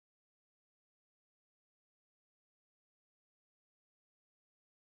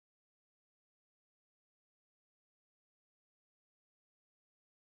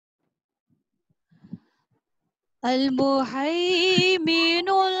المهيمن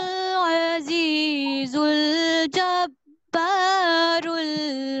العزيز الجبار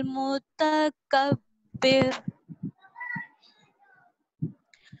المتكبر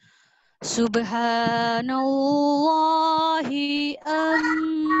سبحان الله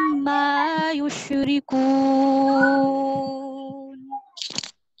أما يشركون.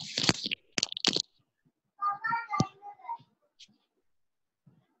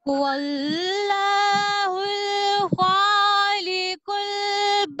 هو الله الخالق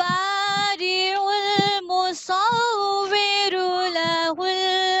البارئ المصور له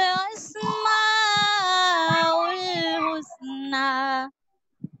الأسماء الحسنى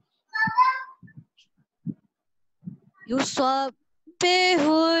يسبح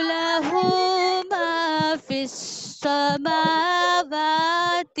له ما في السماوات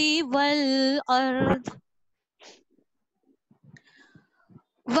والأرض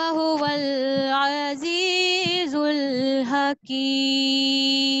وهو العزيز الحكيم.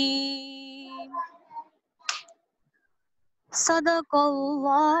 صدق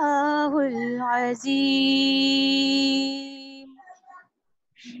الله العظيम.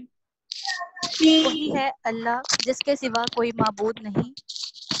 वही है अल्लाह जिसके सिवा कोई माबूद नहीं,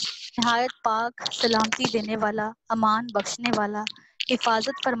 नहायत पाक सलामती देने वाला, अमान बख्शने वाला,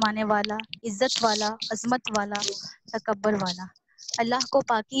 हिफाजत फरमाने वाला, इज्जत वाला, अजमत वाला, तकब्बर वाला। अल्लाह को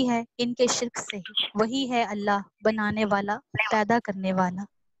पाकी है इनके शिर्क से ही। वही है अल्लाह बनाने वाला, पैदा करने वाला,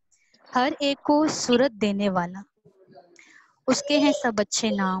 हर एक को सूरत देने वाला। उसके हैं सब अच्छे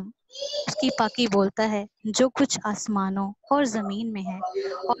नाम, उसकी पाकी बोलता है जो कुछ आसमानों और ज़मीन में है,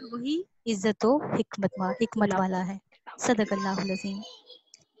 और वही इज्जत व हिकमत वाला है। सदक़ल्लाहुल अज़ीम।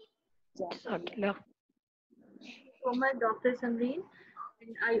 So much, Dr. Samreen,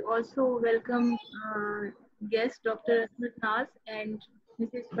 and I also welcome guest Dr. Asmat Naz and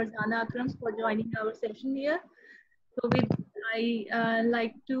Mrs. Farzana Akram for joining our session here. So I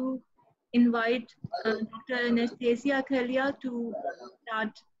like to invite Dr. Astasia Z to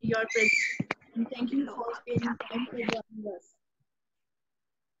start your presentation. And thank you for spending time for joining us.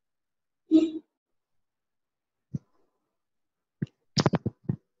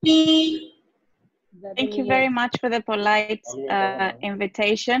 Thank you very much for the polite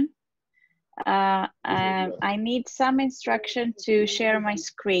invitation. I need some instruction to share my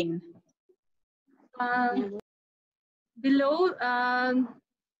screen. Below,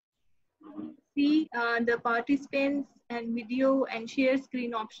 see the participants and video and share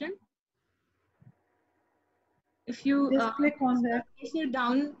screen option. If you just click on that,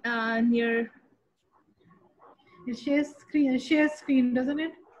 down near. It shares screen, doesn't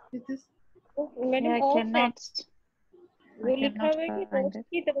it? It is. Yeah, I cannot find it.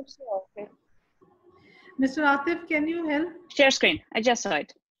 Mr. Atif, can you help? Share screen. I just saw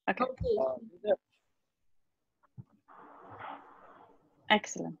it. Okay.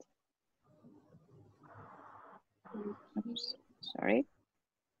 Excellent. Oops, sorry.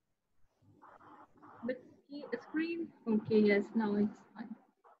 But screen. Okay. Yes. Now it's fine.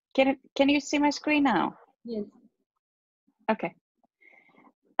 Can you see my screen now? Yes. Okay.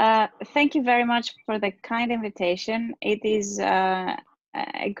 Thank you very much for the kind invitation. It is a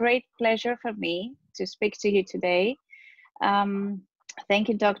great pleasure for me to speak to you today. Thank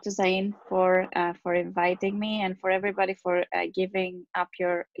you, Dr. Zain, for inviting me, and for everybody for giving up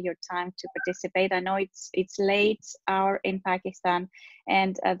your time to participate. I know it's late hour in Pakistan,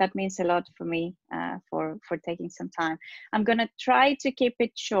 and that means a lot for me for taking some time. I'm gonna try to keep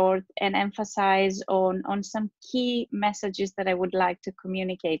it short and emphasize on some key messages that I would like to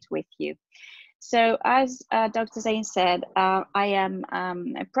communicate with you. So as Dr. Zain said, I am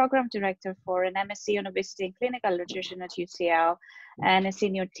a program director for an MSc on obesity and clinical nutrition at UCL, and a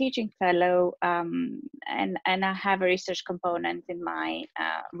senior teaching fellow, and I have a research component in my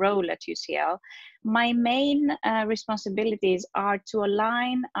role at UCL. My main responsibilities are to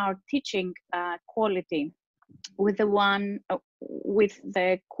align our teaching quality with the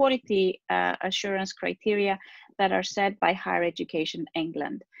quality assurance criteria that are set by Higher Education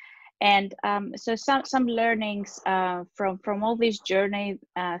England. And so some learnings from all this journey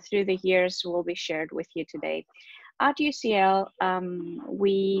through the years will be shared with you today. At UCL,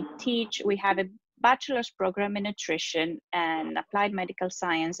 we have a bachelor's program in nutrition and applied medical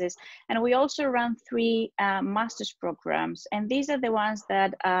sciences, and we also run 3 master's programs. And these are the ones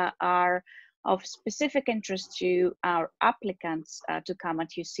that are of specific interest to our applicants to come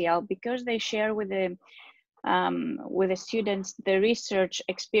at UCL, because they share with the students the research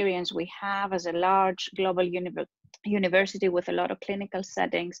experience we have as a large global university with a lot of clinical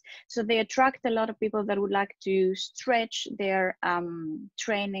settings. So they attract a lot of people that would like to stretch their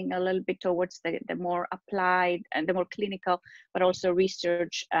training a little bit towards the more applied and the more clinical, but also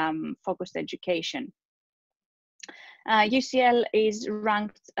research focused education. UCL is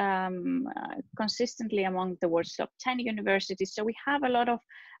ranked consistently among the world's top 10 universities. So we have a lot of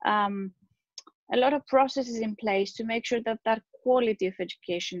processes in place to make sure that that quality of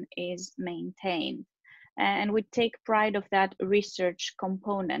education is maintained. And we take pride of that research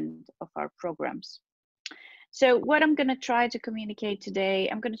component of our programs. So what I'm going to try to communicate today,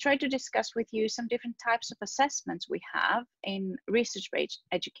 I'm going to try to discuss with you some different types of assessments we have in research-based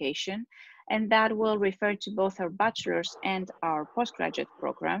education, and that will refer to both our bachelor's and our postgraduate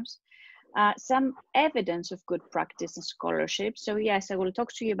programs. Some evidence of good practice and scholarship. So yes, I will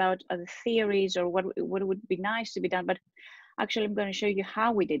talk to you about the theories or what would be nice to be done, but actually I'm going to show you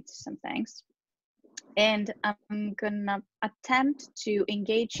how we did some things. And I'm gonna attempt to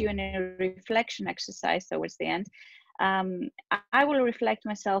engage you in a reflection exercise towards the end. I will reflect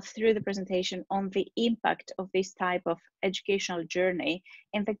myself through the presentation on the impact of this type of educational journey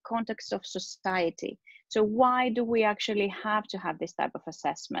in the context of society. So why do we actually have to have this type of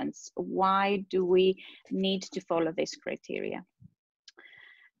assessments? Why do we need to follow this criteria?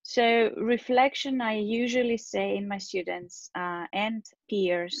 So reflection, I usually say in my students and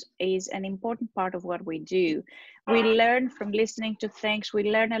peers, is an important part of what we do. We learn from listening to things. We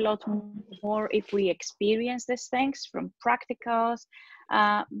learn a lot more if we experience these things from practicals,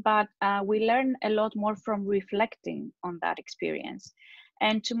 but we learn a lot more from reflecting on that experience.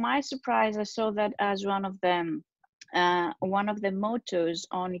 And to my surprise, I saw that as one of the mottos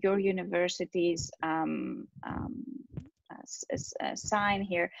on your university's sign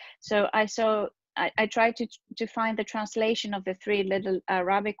here. So I tried to find the translation of the three little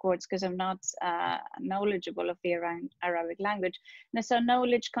Arabic words because I'm not knowledgeable of the Arabic language. And I saw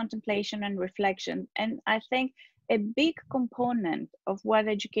knowledge, contemplation, and reflection. And I think a big component of what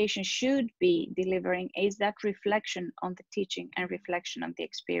education should be delivering is that reflection on the teaching and reflection on the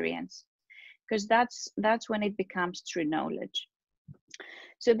experience, because that's when it becomes true knowledge.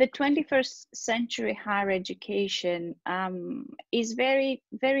 So the 21st century higher education is very,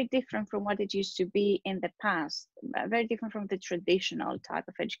 very different from what it used to be in the past, very different from the traditional type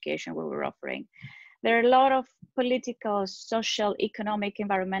of education we were offering. There are a lot of political, social, economic,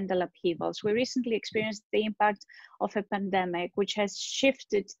 environmental upheavals. We recently experienced the impact of a pandemic, which has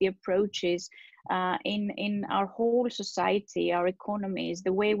shifted the approaches in our whole society, our economies,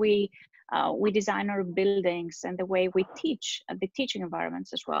 the way we design our buildings and the way we teach, the teaching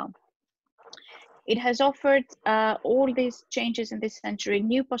environments as well. It has offered all these changes in this century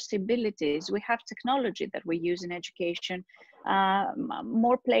new possibilities. We have technology that we use in education.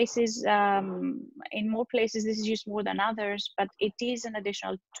 More places, in more places this is used more than others, but it is an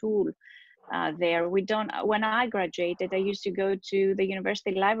additional tool there. When I graduated, I used to go to the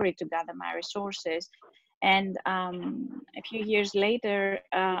university library to gather my resources. And a few years later,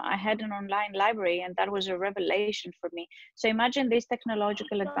 I had an online library, and that was a revelation for me. So imagine these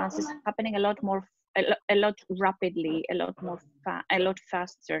technological advances happening a lot rapidly, a lot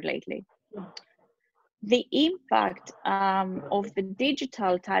faster lately. The impact of the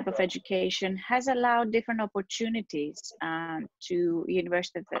digital type of education has allowed different opportunities to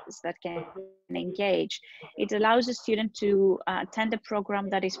universities that can engage. It allows a student to attend a program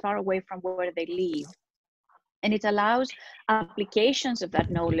that is far away from where they live. And it allows applications of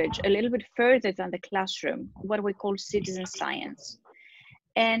that knowledge a little bit further than the classroom, what we call citizen science.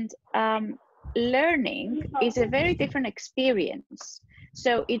 And learning is a very different experience.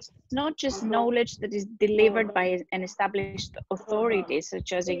 So it's not just knowledge that is delivered by an established authority,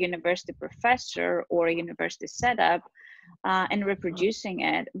 such as a university professor or a university setup, and reproducing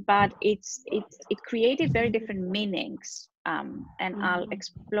it, but it created very different meanings. And I'll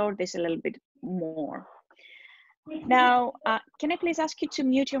explore this a little bit more. Now, can I please ask you to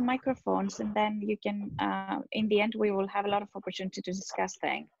mute your microphones, and then you can, in the end, we will have a lot of opportunity to discuss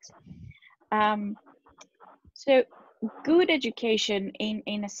things. So good education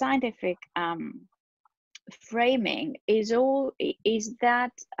in a scientific framing is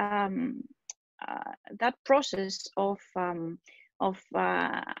that that process of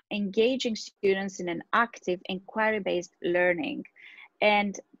engaging students in an active inquiry-based learning.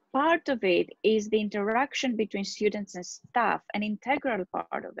 And part of it is the interaction between students and staff, an integral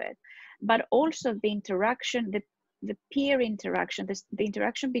part of it, but also the interaction, the peer interaction, the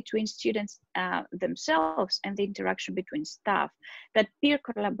interaction between students themselves and the interaction between staff, that peer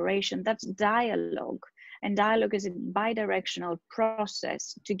collaboration, that's dialogue. And dialogue is a bidirectional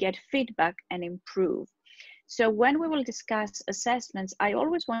process to get feedback and improve. So when we will discuss assessments, I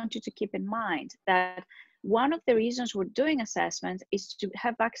always want you to keep in mind that one of the reasons we're doing assessment is to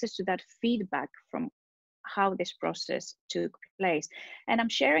have access to that feedback from how this process took place. And I'm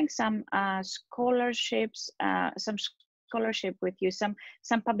sharing some scholarships, some scholarship with you, some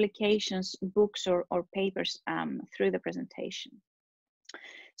publications, books or papers through the presentation.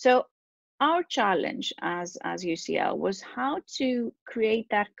 So our challenge as UCL was how to create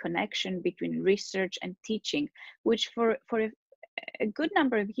that connection between research and teaching, which for a good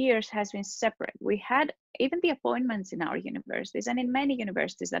number of years has been separate. We had even the appointments in our universities and in many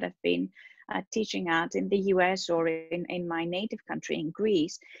universities that I've been teaching at in the US or in my native country, in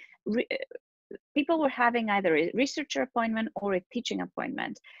Greece, people were having either a researcher appointment or a teaching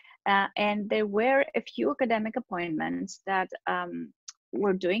appointment. And there were a few academic appointments that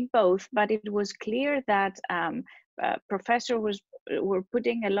were doing both, but it was clear that professors were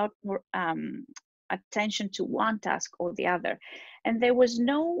putting a lot more attention to one task or the other. And there was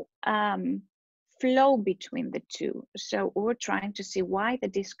no flow between the two. So we're trying to see why the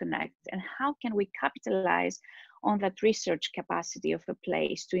disconnect and how can we capitalize on that research capacity of a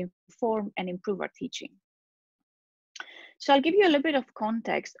place to inform and improve our teaching. So I'll give you a little bit of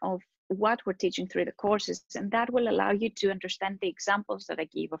context of what we're teaching through the courses, and that will allow you to understand the examples that I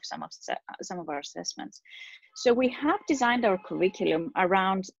give of some of our assessments. So we have designed our curriculum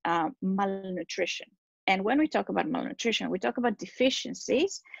around malnutrition. And when we talk about malnutrition, we talk about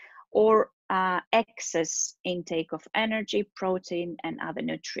deficiencies or excess intake of energy, protein, and other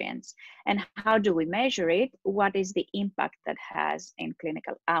nutrients. And how do we measure it? What is the impact that has in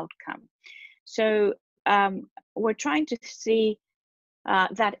clinical outcome? So we're trying to see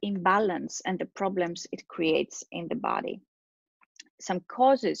that imbalance and the problems it creates in the body. Some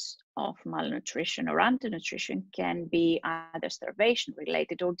causes of malnutrition or undernutrition can be either starvation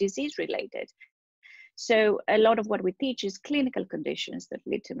related or disease related. So a lot of what we teach is clinical conditions that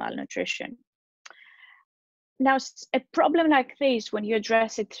lead to malnutrition. Now, a problem like this, when you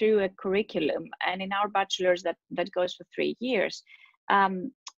address it through a curriculum, and in our bachelor's that goes for 3 years,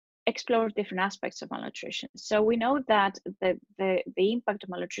 explore different aspects of malnutrition. So we know that the impact of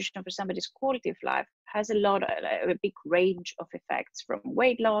malnutrition for somebody's quality of life has a big range of effects, from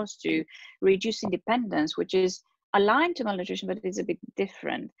weight loss to reducing dependence, which is aligned to malnutrition, but it's a bit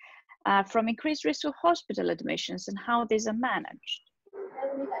different, from increased risk of hospital admissions and how these are managed.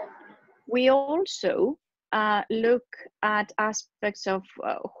 We also look at aspects of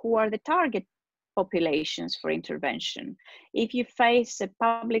who are the target populations for intervention. If you face a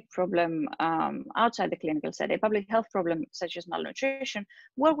public problem outside the clinical setting, a public health problem such as malnutrition,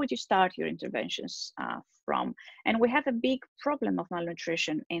 where would you start your interventions from? And we have a big problem of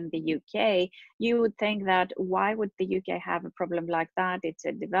malnutrition in the UK. You would think that why would the UK have a problem like that? It's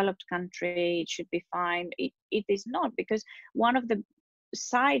a developed country, it should be fine. It is not, because one of the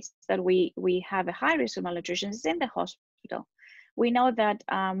sites that we have a high risk of malnutrition is in the hospital. We know that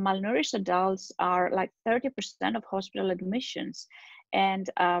malnourished adults are like 30% of hospital admissions. And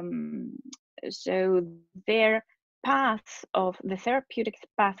so their path of the therapeutic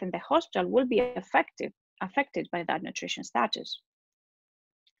path in the hospital will be affected by that nutrition status.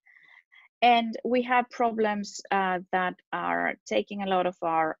 And we have problems that are taking a lot of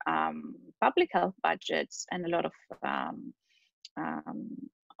our public health budgets and a lot of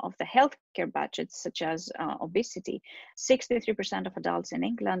the healthcare budgets, such as obesity. 63% of adults in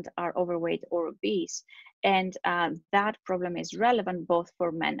England are overweight or obese. And that problem is relevant both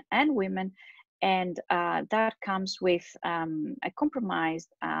for men and women. And that comes with a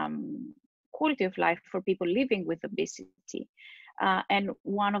compromised quality of life for people living with obesity. And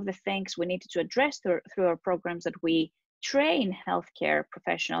one of the things we needed to address through our programs that we train healthcare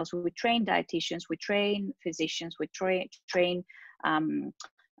professionals, we train dietitians, we train physicians, we train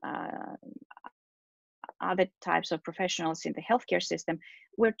other types of professionals in the healthcare system.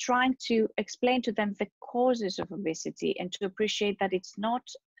 We're trying to explain to them the causes of obesity and to appreciate that it's not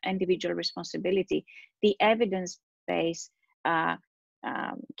individual responsibility. The evidence base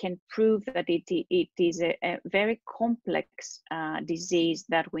can prove that it is a very complex disease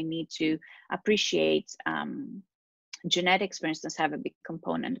that we need to appreciate. Genetics, for instance, have a big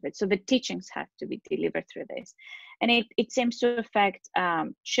component of it. So the teachings have to be delivered through this. And it seems to affect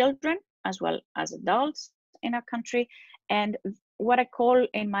children as well as adults in our country. And what I call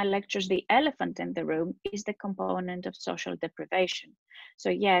in my lectures the elephant in the room is the component of social deprivation.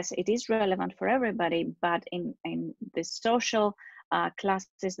 So yes, it is relevant for everybody, but in the social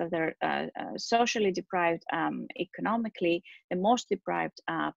classes that are socially deprived economically, the most deprived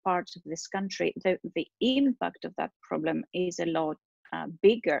parts of this country, the impact of that problem is a lot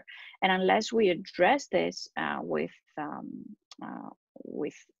bigger. And unless we address this with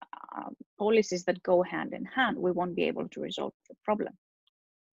policies that go hand in hand, we won't be able to resolve the problem.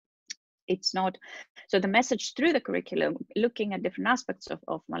 It's not, so the message through the curriculum, looking at different aspects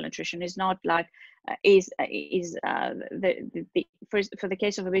of malnutrition, is not like for the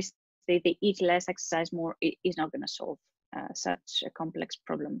case of obesity, the eat less, exercise more is not going to solve such a complex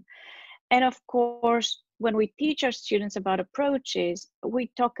problem. And of course, when we teach our students about approaches,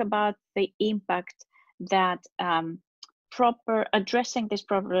 we talk about the impact that proper addressing these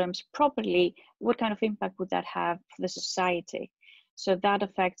problems properly, what kind of impact would that have for the society? So that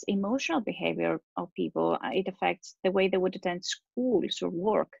affects emotional behavior of people. It affects the way they would attend schools or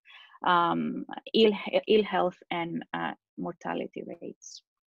work, ill health and mortality rates.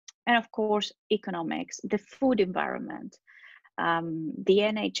 And of course, economics, the food environment, the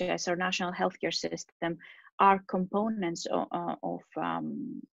NHS or national healthcare system are components of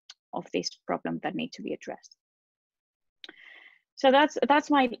this problem that need to be addressed. So that's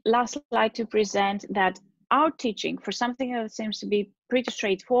my last slide to present that our teaching for something that seems to be pretty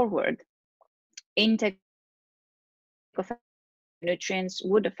straightforward, intake of nutrients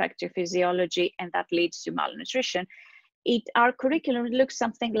would affect your physiology and that leads to malnutrition. Our curriculum looks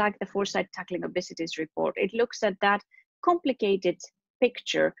something like the Foresight Tackling Obesities report. It looks at that complicated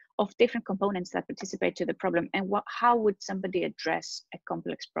picture of different components that participate to the problem and how would somebody address a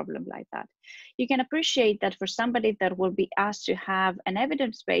complex problem like that. You can appreciate that for somebody that will be asked to have an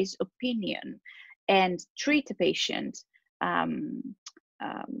evidence-based opinion and treat a patient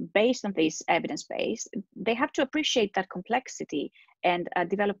based on this evidence base, they have to appreciate that complexity and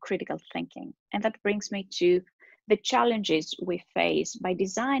develop critical thinking. And that brings me to the challenges we face by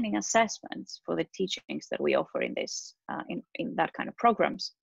designing assessments for the teachings that we offer in this in that kind of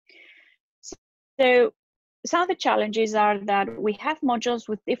programs. So some of the challenges are that we have modules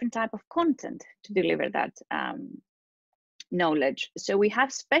with different type of content to deliver that knowledge. So we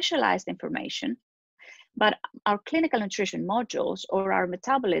have specialized information, but our clinical nutrition modules or our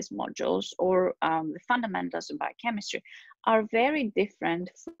metabolism modules or the fundamentals of biochemistry are very different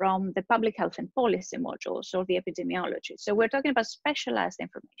from the public health and policy modules or the epidemiology. So we're talking about specialized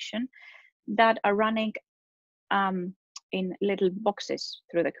information that are running in little boxes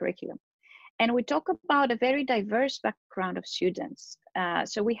through the curriculum. And we talk about a very diverse background of students.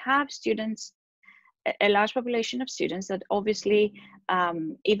 So we have students, a large population of students that obviously,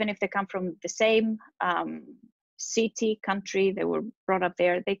 even if they come from the same city, country, they were brought up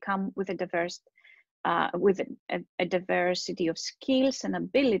there, they come with a diverse, a diversity of skills and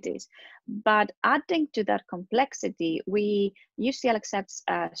abilities. But adding to that complexity, UCL accepts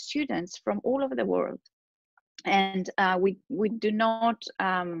students from all over the world. And we do not,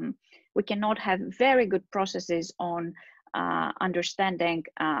 we cannot have very good processes on understanding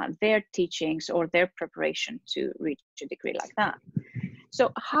their teachings or their preparation to reach a degree like that.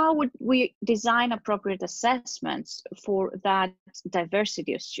 So how would we design appropriate assessments for that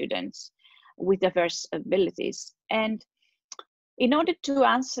diversity of students with diverse abilities? And in order to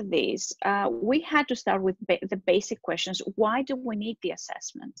answer these, we had to start with the basic questions. Why do we need the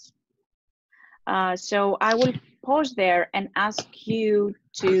assessments? So I will pause there and ask you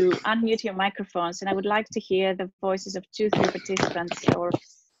to unmute your microphones, and I would like to hear the voices of 2-3 participants. Or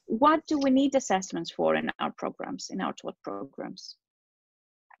what do we need assessments for in our programs, in our taught programs?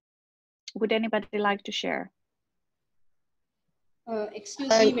 Would anybody like to share? Excuse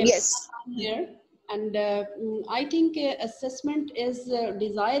me, yes. I'm here, and I think assessment is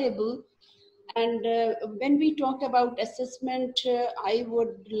desirable. And when we talk about assessment, I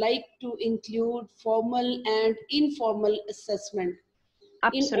would like to include formal and informal assessment.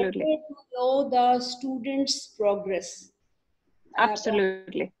 Absolutely. In order to know the students' progress.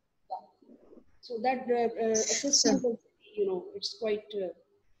 Absolutely. So that assessment, it's quite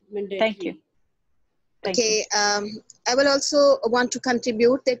mandatory. Thank you. Okay, I will also want to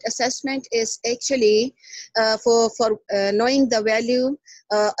contribute that assessment is actually for knowing the value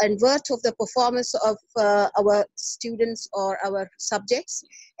and worth of the performance of our students or our subjects,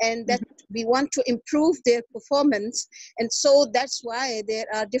 and that we want to improve their performance. And so that's why there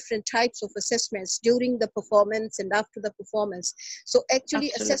are different types of assessments during the performance and after the performance. So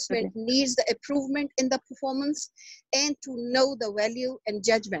actually assessment needs the improvement in the performance and to know the value and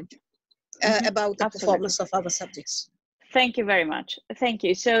judgment about the performance of our subjects. Thank you very much. Thank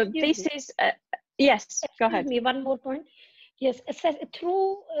you. So this is, yes, go ahead. Excuse me, one more point. Yes,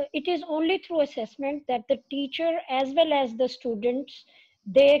 it is only through assessment that the teacher as well as the students,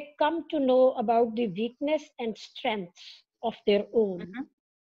 they come to know about the weakness and strengths of their own.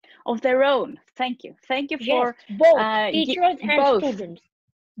 of their own. Thank you. Thank you for Yes, both teachers and both. students.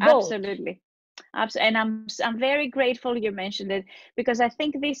 Both. Absolutely. And I'm very grateful you mentioned it, because I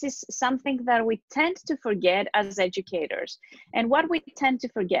think this is something that we tend to forget as educators. And what we tend to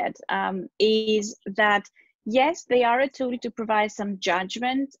forget is that, yes, they are a tool to provide some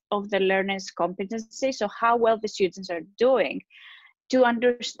judgment of the learner's competency, so how well the students are doing, to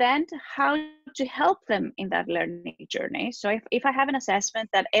understand how to help them in that learning journey. So if I have an assessment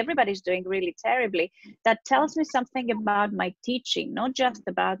that everybody's doing really terribly, that tells me something about my teaching, not just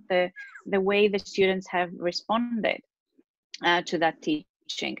about the way the students have responded to that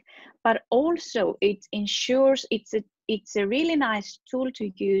teaching, but also it ensures it's a really nice tool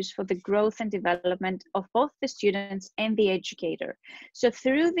to use for the growth and development of both the students and the educator. So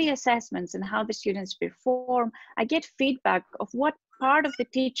through the assessments and how the students perform, I get feedback of what part of the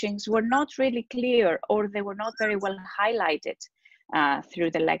teachings were not really clear, or they were not very well highlighted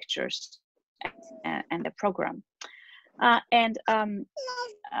through the lectures and the program. I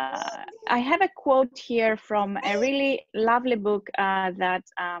have a quote here from a really lovely book that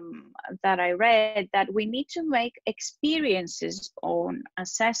I read, that we need to make experiences on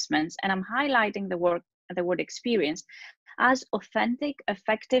assessments, and I'm highlighting the word experience, as authentic,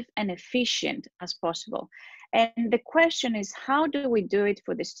 effective, and efficient as possible. And the question is, how do we do it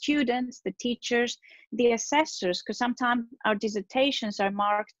for the students, the teachers, the assessors? Because sometimes our dissertations are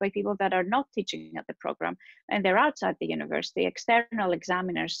marked by people that are not teaching at the program, and they're outside the university. External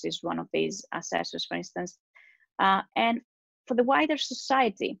examiners is one of these assessors, for instance. And for the wider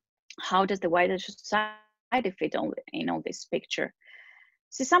society, how does the wider society fit in all this picture?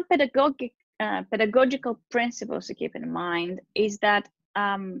 So some pedagogical principles to keep in mind is that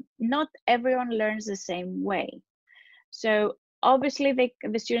not everyone learns the same way. So obviously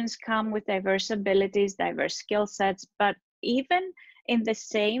the students come with diverse abilities, diverse skill sets, but even in the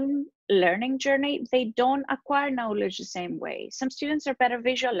same learning journey, they don't acquire knowledge the same way. Some students are better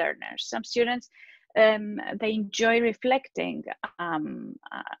visual learners. Some students, they enjoy reflecting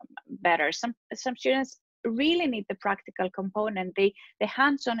better. Some students really need the practical component, the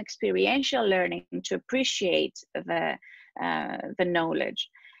hands-on experiential learning to appreciate the knowledge.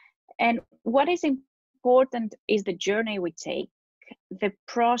 And what is important is the journey we take, the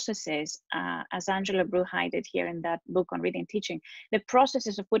processes, as Angela Brew highlighted here in that book on reading and teaching, the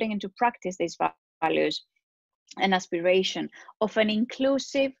processes of putting into practice these values and aspiration of an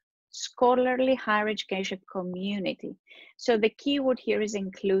inclusive, scholarly higher education community. So the key word here is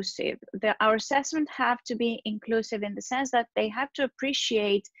inclusive. Our assessment have to be inclusive in the sense that they have to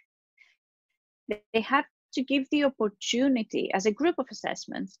appreciate, they have to give the opportunity as a group of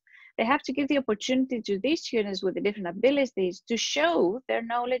assessments, they have to give the opportunity to these students with the different abilities to show their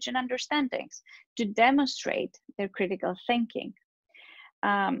knowledge and understandings, to demonstrate their critical thinking.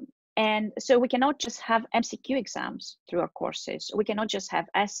 And so we cannot just have MCQ exams through our courses. We cannot just have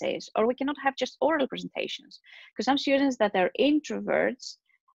essays, or we cannot have just oral presentations. Because some students that are introverts,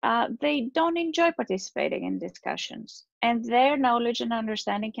 they don't enjoy participating in discussions, and their knowledge and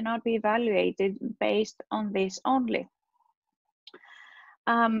understanding cannot be evaluated based on this only.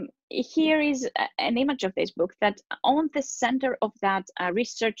 Here is an image of this book, that on the center of that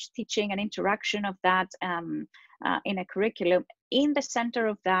research, teaching, and interaction of that in a curriculum, in the center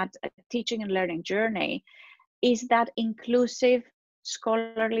of that teaching and learning journey is that inclusive,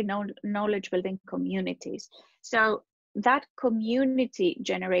 scholarly knowledge building communities. So that community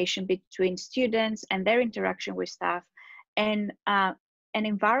generation between students and their interaction with staff, and an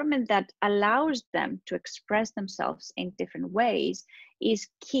environment that allows them to express themselves in different ways is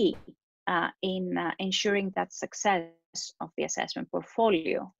key in ensuring that success of the assessment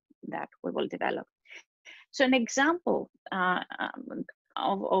portfolio that we will develop. So an example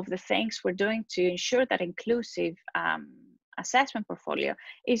of the things we're doing to ensure that inclusive assessment portfolio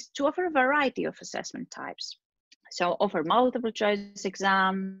is to offer a variety of assessment types. So offer multiple choice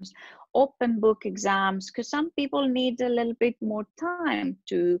exams, open book exams, because some people need a little bit more time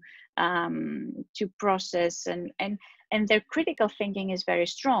to process, and their critical thinking is very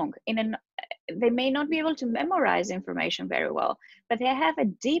strong. They may not be able to memorize information very well, but they have a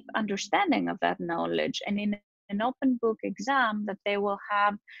deep understanding of that knowledge. And in an open book exam, that they will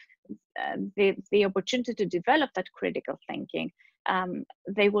have the opportunity to develop that critical thinking,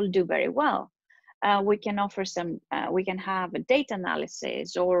 they will do very well. We can offer we can have a data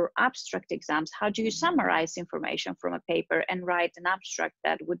analysis or abstract exams. How do you summarize information from a paper and write an abstract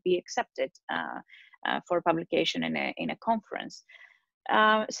that would be accepted for publication in a conference?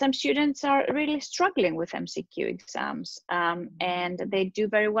 Some students are really struggling with MCQ exams, and they do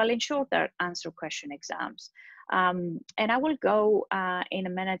very well in shorter answer question exams. And I will go in a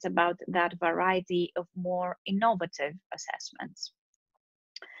minute about that variety of more innovative assessments.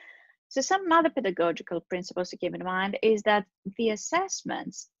 So some other pedagogical principles to keep in mind is that the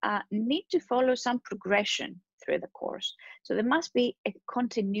assessments need to follow some progression through the course. So there must be a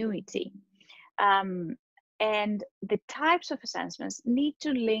continuity. And the types of assessments need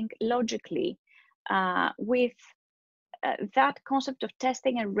to link logically with that concept of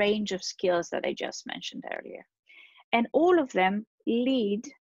testing a range of skills that I just mentioned earlier. And all of them lead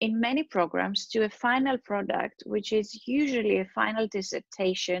in many programs to a final product, which is usually a final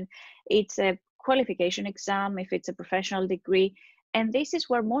dissertation. It's a qualification exam if it's a professional degree. And this is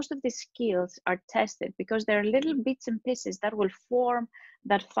where most of the skills are tested, because there are little bits and pieces that will form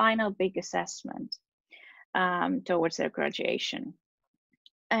that final big assessment towards their graduation.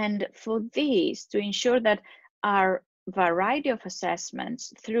 And for these, to ensure that our variety of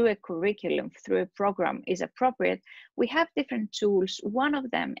assessments through a curriculum, through a program is appropriate, we have different tools. One of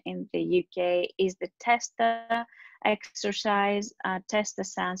them in the UK is the TESTA exercise. TESTA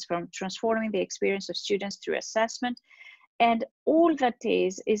stands for Transforming the Experience of Students Through Assessment. And all that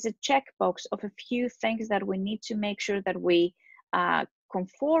is a checkbox of a few things that we need to make sure that we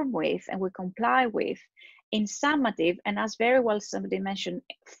conform with and we comply with in summative, and as very well somebody mentioned,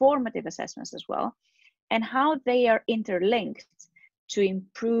 formative assessments as well, and how they are interlinked to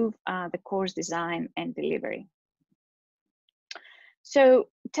improve the course design and delivery. So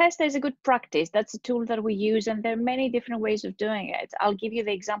TESTA is a good practice. That's a tool that we use, and there are many different ways of doing it. I'll give you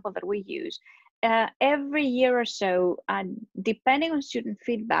the example that we use. Every year or so, depending on student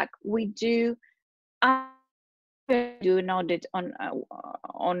feedback, we do an audit on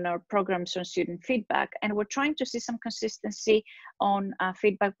our programs on student feedback, and we're trying to see some consistency on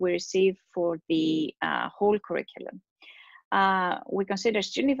feedback we receive for the whole curriculum. We consider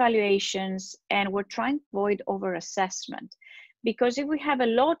student evaluations, and we're trying to avoid over-assessment, because if we have a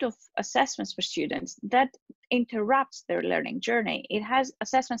lot of assessments for students, that interrupts their learning journey.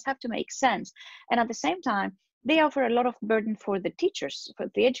 Assessments have to make sense, and at the same time, they offer a lot of burden for the teachers, for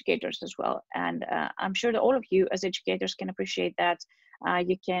the educators as well. And I'm sure that all of you as educators can appreciate that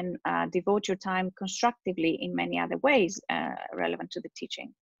you can devote your time constructively in many other ways relevant to the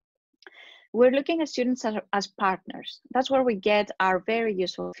teaching. We're looking at students as partners. That's where we get our very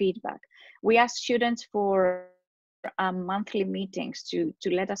useful feedback. We ask students for monthly meetings to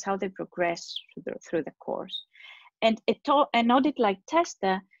let us how they progress through the course. And an audit like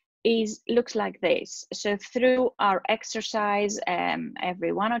TESTA looks like this. So through our exercise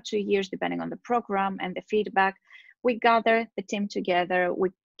every 1 or 2 years, depending on the program and the feedback, we gather the team together,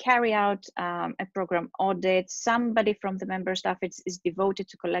 we carry out a program audit. Somebody from the member staff is devoted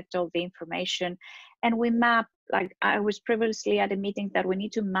to collect all the information, and we map, like I was previously at a meeting that we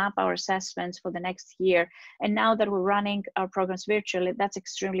need to map our assessments for the next year. And now that we're running our programs virtually, that's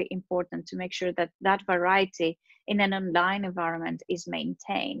extremely important to make sure that that variety in an online environment is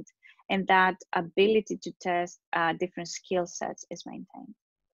maintained, and that ability to test different skill sets is maintained.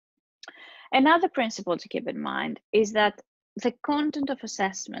 Another principle to keep in mind is that the content of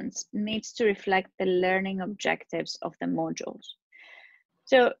assessments needs to reflect the learning objectives of the modules.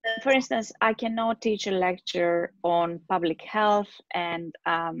 So, for instance, I cannot teach a lecture on public health and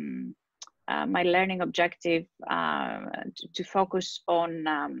my learning objective to focus on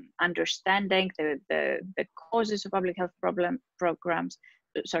understanding the causes of public health problems,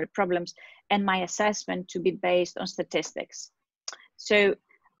 and my assessment to be based on statistics. So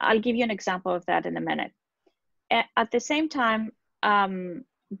I'll give you an example of that in a minute. At the same time,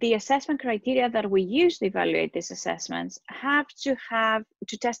 the assessment criteria that we use to evaluate these assessments have to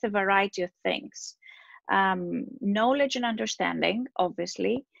test a variety of things. Knowledge and understanding,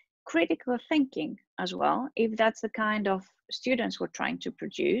 obviously, critical thinking as well, if that's the kind of students we're trying to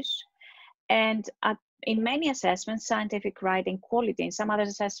produce. And in many assessments, scientific writing quality, in some other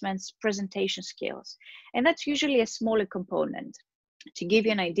assessments, presentation skills. And that's usually a smaller component. To give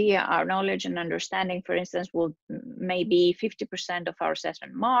you an idea, our knowledge and understanding, for instance, will maybe 50% of our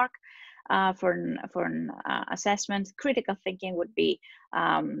assessment mark for an assessment. Critical thinking would be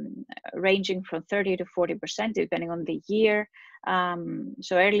ranging from 30 to 40%, depending on the year.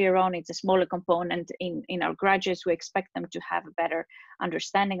 So earlier on, it's a smaller component. In our graduates, we expect them to have a better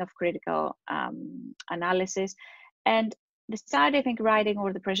understanding of critical analysis. And the scientific writing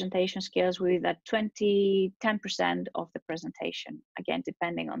or the presentation skills will be that 10% of the presentation, again,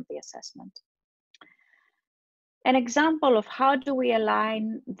 depending on the assessment. An example of how do we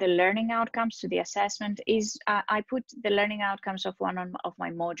align the learning outcomes to the assessment is I put the learning outcomes of one of my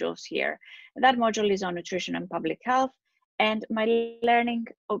modules here. That module is on nutrition and public health, and my learning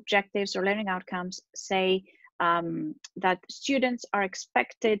objectives or learning outcomes say that students are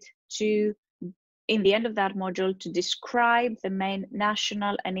expected to, in the end of that module, to describe the main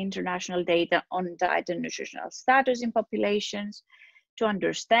national and international data on diet and nutritional status in populations, to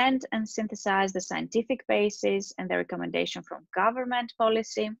understand and synthesize the scientific basis and the recommendation from government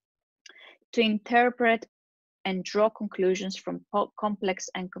policy, to interpret and draw conclusions from complex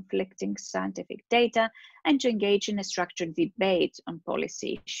and conflicting scientific data, and to engage in a structured debate on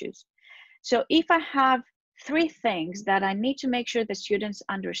policy issues. So if I have three things that I need to make sure the students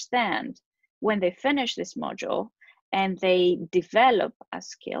understand when they finish this module and they develop as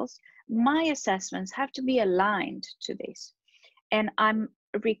skills, my assessments have to be aligned to this. And I'm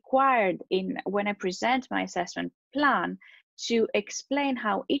required when I present my assessment plan to explain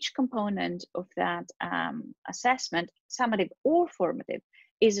how each component of that assessment, summative or formative,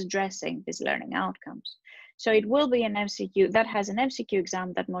 is addressing these learning outcomes. So it will be an MCQ that has an MCQ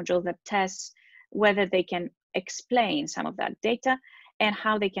exam, that module that tests whether they can explain some of that data and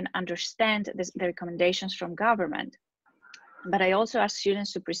how they can understand the recommendations from government. But I also ask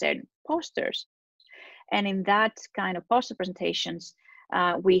students to present posters. And in that kind of poster presentations,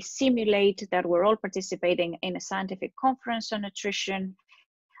 we simulate that we're all participating in a scientific conference on nutrition.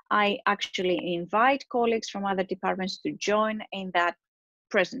 I actually invite colleagues from other departments to join in that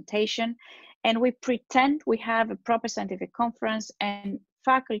presentation, and we pretend we have a proper scientific conference, and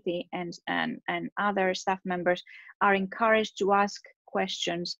faculty and other staff members are encouraged to ask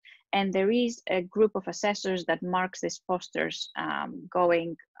questions, and there is a group of assessors that marks these posters,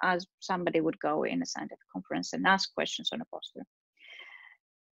 going as somebody would go in a scientific conference and ask questions on a poster.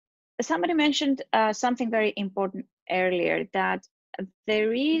 Somebody mentioned something very important earlier, that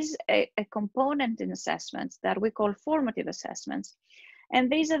there is a component in assessments that we call formative assessments. And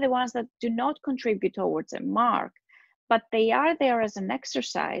these are the ones that do not contribute towards a mark, but they are there as an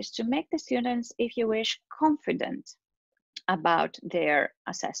exercise to make the students, if you wish, confident about their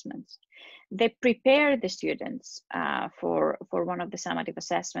assessments. They prepare the students for one of the summative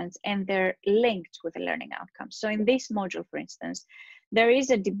assessments, and they're linked with the learning outcomes. So in this module, for instance, there is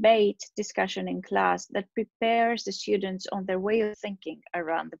a debate discussion in class that prepares the students on their way of thinking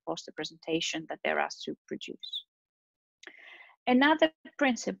around the poster presentation that they're asked to produce. Another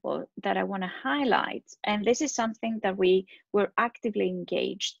principle that I want to highlight, and this is something that we were actively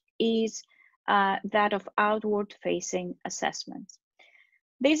engaged, is that of outward-facing assessments.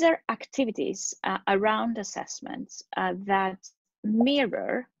 These are activities around assessments that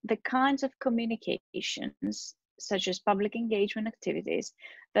mirror the kinds of communications, such as public engagement activities,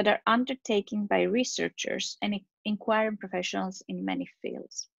 that are undertaken by researchers and inquiring professionals in many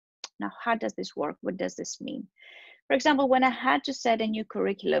fields. Now, how does this work? What does this mean? For example, when I had to set a new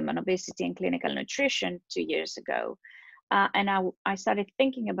curriculum on obesity and clinical nutrition 2 years ago, and I started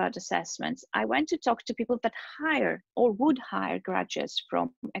thinking about assessments, I went to talk to people that hire or would hire graduates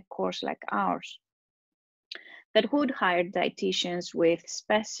from a course like ours, that would hire dietitians with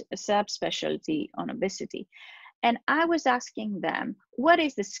subspecialty on obesity. And I was asking them, what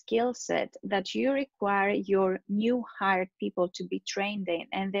is the skill set that you require your new hired people to be trained in,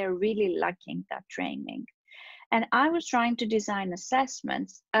 and they're really lacking that training? And I was trying to design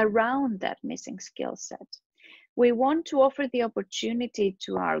assessments around that missing skill set. We want to offer the opportunity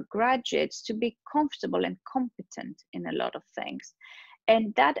to our graduates to be comfortable and competent in a lot of things.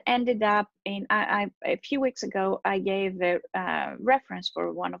 And that ended up in, a few weeks ago, I gave a reference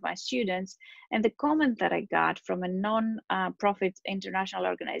for one of my students, and the comment that I got from a non-profit international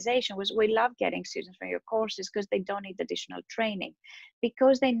organization was, we love getting students from your courses because they don't need additional training,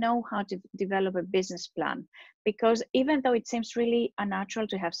 because they know how to develop a business plan. Because even though it seems really unnatural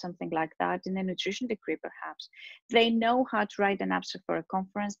to have something like that in a nutrition degree, perhaps, they know how to write an abstract for a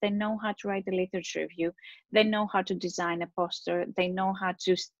conference, they know how to write a literature review, they know how to design a poster, they know how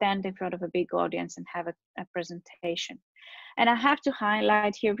to stand in front of a big audience and have a presentation. And I have to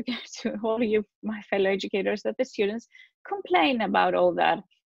highlight here, because to all you, my fellow educators, that the students complain about all that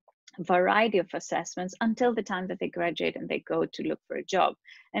variety of assessments until the time that they graduate and they go to look for a job.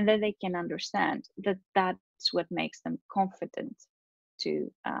 And then they can understand that that's what makes them confident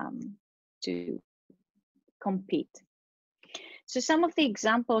to compete. So some of the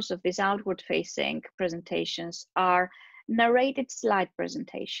examples of these outward-facing presentations are narrated slide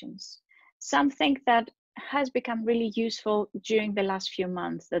presentations, something that has become really useful during the last few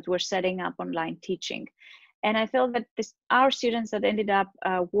months that we're setting up online teaching. And I feel that our students that ended up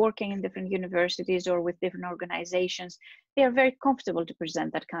working in different universities or with different organizations, they are very comfortable to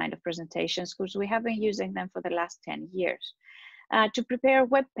present that kind of presentations because we have been using them for the last 10 years. to prepare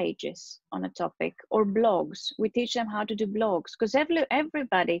web pages on a topic or blogs. We teach them how to do blogs, because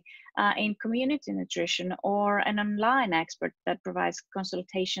everybody in community nutrition or an online expert that provides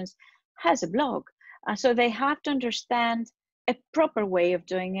consultations has a blog. So they have to understand a proper way of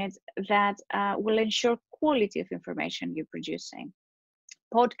doing it that will ensure quality of information you're producing.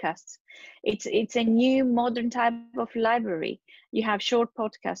 Podcasts, it's a new modern type of library. You have short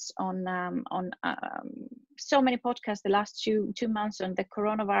podcasts on so many podcasts the last two months on the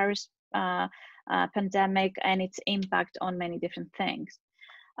coronavirus pandemic and its impact on many different things.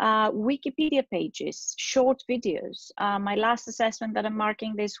 Wikipedia pages, short videos. My last assessment that I'm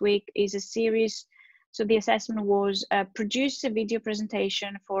marking this week is a series. So the assessment was produce a video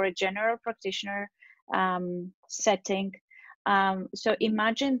presentation for a general practitioner setting. So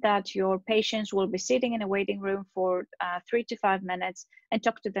imagine that your patients will be sitting in a waiting room for 3 to 5 minutes and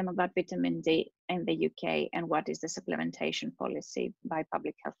talk to them about vitamin D in the UK and what is the supplementation policy by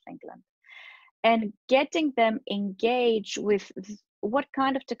Public Health England. And getting them engaged with what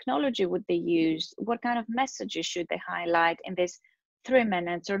kind of technology would they use, what kind of messages should they highlight in this 3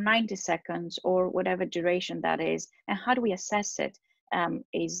 minutes or 90 seconds or whatever duration that is, and how do we assess it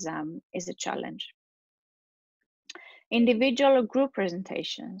is a challenge. Individual or group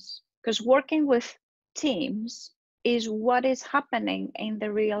presentations, because working with teams is what is happening in the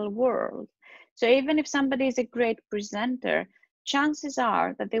real world. So even if somebody is a great presenter, chances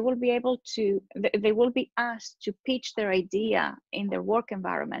are that they will be asked to pitch their idea in their work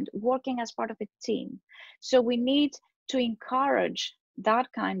environment, working as part of a team. So we need to encourage that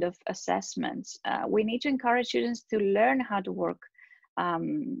kind of assessments. We need to encourage students to learn how to work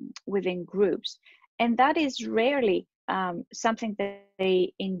within groups. And that is rarely something that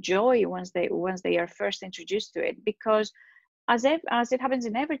they enjoy once they are first introduced to it, because as it happens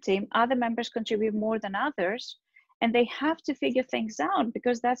in every team, other members contribute more than others, and they have to figure things out,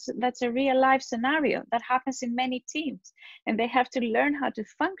 because that's a real life scenario that happens in many teams, and they have to learn how to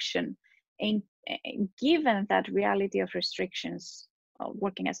function in given that reality of restrictions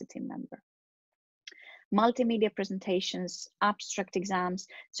working as a team member. Multimedia presentations, abstract exams.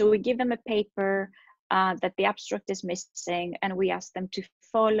 So we give them a paper that the abstract is missing, and we ask them to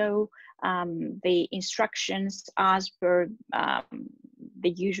follow the instructions as per the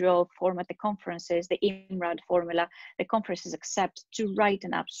usual format, the conferences, the IMRAD formula, the conferences accept, to write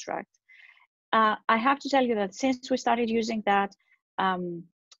an abstract. I have to tell you that since we started using that,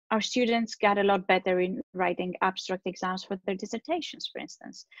 our students got a lot better in writing abstract exams for their dissertations, for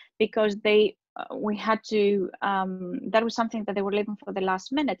instance, because we had to, that was something that they were leaving for the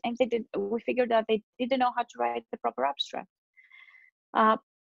last minute, and we figured that they didn't know how to write the proper abstract.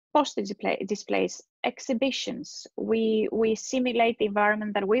 Poster displays, exhibitions. We simulate the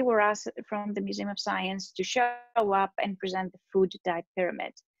environment that we were asked from the Museum of Science to show up and present the food diet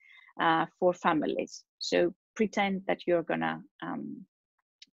pyramid for families. So pretend that you're gonna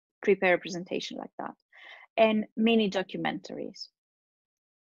prepare a presentation like that. And mini documentaries.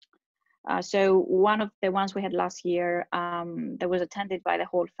 So one of the ones we had last year that was attended by the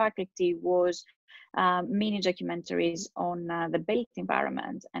whole faculty was mini documentaries on the built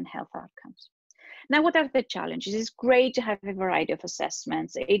environment and health outcomes. Now, what are the challenges? It's great to have a variety of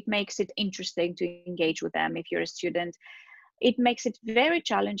assessments. It makes it interesting to engage with them if you're a student. It makes it very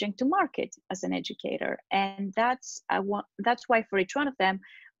challenging to market as an educator. And that's why for each one of them,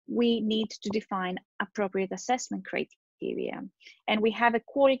 we need to define appropriate assessment criteria. And we have a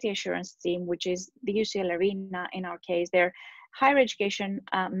quality assurance team, which is the UCL Arena in our case. They're higher education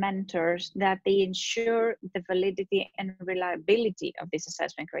mentors that they ensure the validity and reliability of this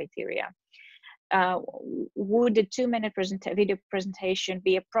assessment criteria. Would a 2-minute video presentation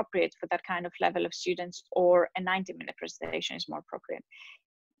be appropriate for that kind of level of students, or a 90-minute presentation is more appropriate?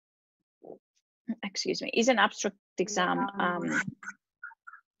 Excuse me, is an abstract exam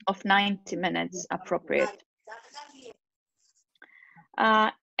of 90 minutes appropriate?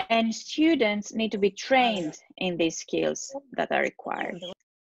 And students need to be trained in these skills that are required.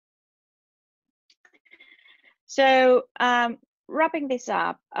 So wrapping this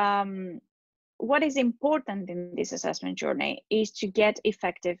up, what is important in this assessment journey is to get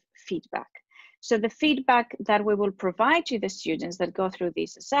effective feedback. So the feedback that we will provide to the students that go through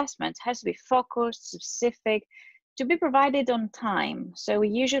these assessments has to be focused, specific, to be provided on time. So we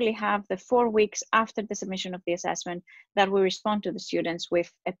usually have the 4 weeks after the submission of the assessment that we respond to the students with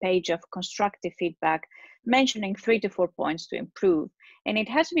a page of constructive feedback, mentioning 3 to 4 points to improve. And it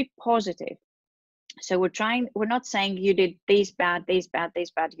has to be positive. So we're not saying you did this bad, this bad,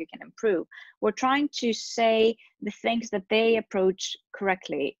 this bad, you can improve. We're trying to say the things that they approach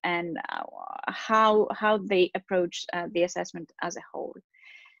correctly and how they approach the assessment as a whole.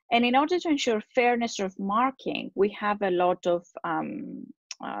 And in order to ensure fairness of marking, we have a lot of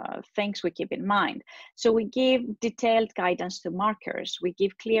things we keep in mind. So we give detailed guidance to markers. We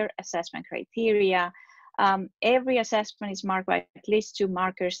give clear assessment criteria. Every assessment is marked by at least 2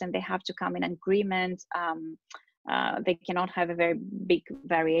 markers, and they have to come in agreement. They cannot have a very big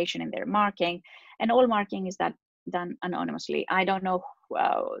variation in their marking, and all marking is done anonymously. I don't know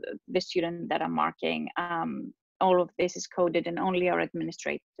the student that I'm marking. All of this is coded, and only our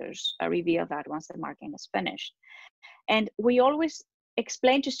administrators reveal that once the marking is finished. And we always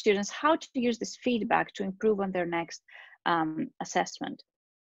explain to students how to use this feedback to improve on their next assessment.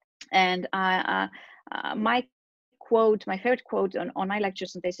 And my favorite quote on my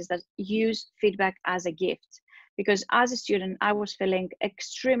lectures on this is that use feedback as a gift. Because as a student, I was feeling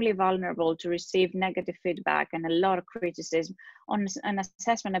extremely vulnerable to receive negative feedback and a lot of criticism on an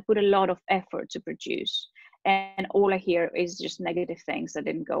assessment I put a lot of effort to produce. And all I hear is just negative things that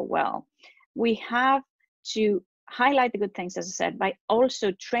didn't go well. We have to highlight the good things, as I said, by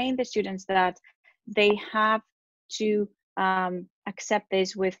also train the students that they have to accept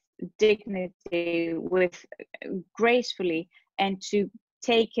this with dignity, with gracefully, and to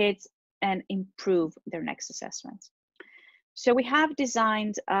take it and improve their next assessment. So we have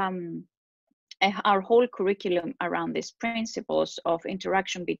designed our whole curriculum around these principles of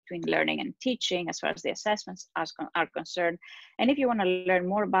interaction between learning and teaching as far as the assessments are concerned. And if you want to learn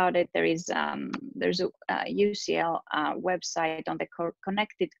more about it, there's a UCL website on the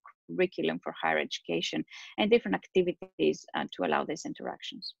connected curriculum for higher education and different activities to allow these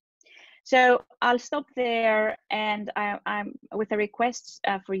interactions. So I'll stop there, and I'm with a request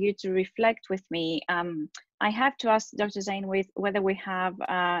for you to reflect with me. I have to ask Dr. Zain whether we have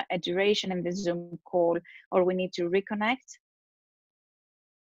a duration in the Zoom call or we need to reconnect.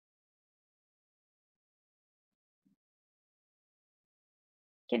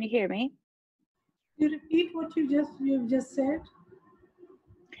 Can you hear me? You repeat what you've just said?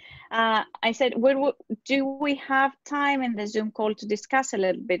 I said, do we have time in the Zoom call to discuss a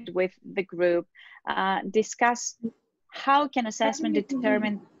little bit with the group, discuss how can assessment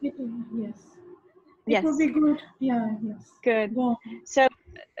determine? Yes. Yes. It would be good. Yeah, yes. Good. So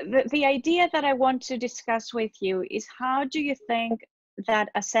the idea that I want to discuss with you is, how do you think that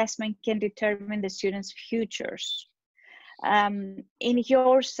assessment can determine the students' futures? In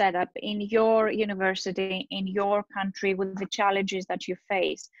your setup, in your university, in your country, with the challenges that you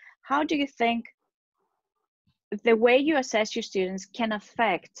face, how do you think the way you assess your students can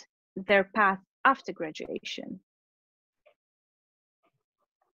affect their path after graduation?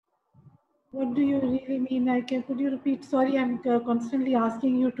 What do you really mean? Could you repeat? Sorry, I'm constantly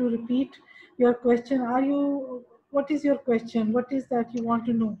asking you to repeat your question. What is your question? What is that you want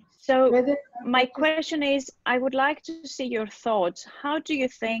to know? So my question is, I would like to see your thoughts. Why do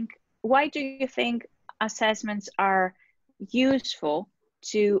you think assessments are useful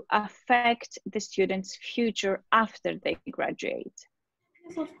to affect the students' future after they graduate?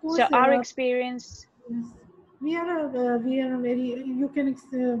 Yes, of course. So our experience. Yes. We are very, you can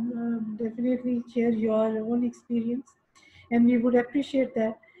definitely share your own experience, and we would appreciate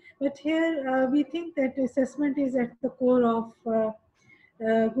that. But here we think that assessment is at the core of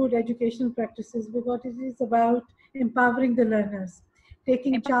good educational practices, because it is about empowering the learners,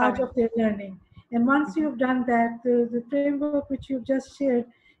 taking charge of their learning. And once you've done that, the framework which you've just shared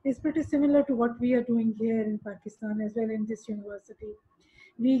is pretty similar to what we are doing here in Pakistan as well in this university.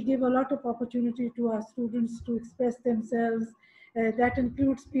 We give a lot of opportunity to our students to express themselves. That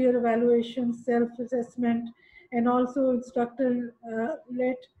includes peer evaluation, self-assessment, and also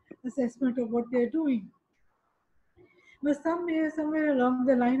instructor-led assessment of what they're doing. But somewhere along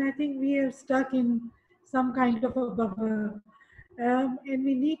the line, I think we are stuck in some kind of a bubble. And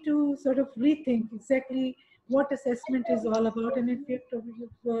we need to sort of rethink exactly what assessment is all about. And if you to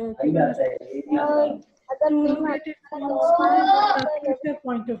look at it from a future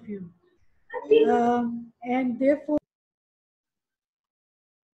point of view. And therefore,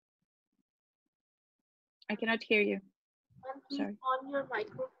 I cannot hear you. Sorry. On your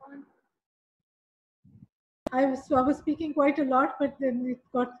microphone. I was speaking quite a lot, but then it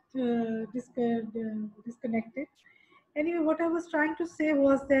got disconnected. Anyway, what I was trying to say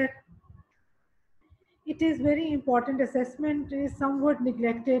was that it is very important. Assessment is somewhat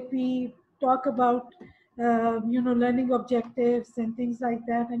neglected. We talk about learning objectives and things like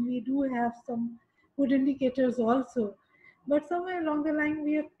that, and we do have some good indicators also. But somewhere along the line,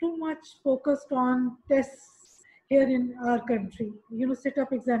 we are too much focused on tests here in our country, sit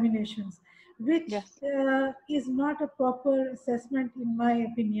up examinations, which Yes. is not a proper assessment, in my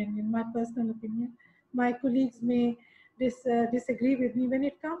opinion, in my personal opinion. My colleagues may disagree with me. When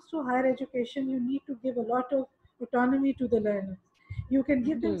it comes to higher education, you need to give a lot of autonomy to the learners. You can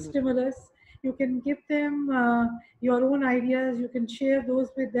give them stimulus, you can give them your own ideas, you can share those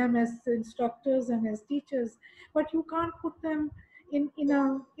with them as instructors and as teachers, but you can't put them in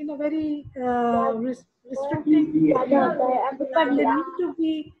a very restricting way. They need to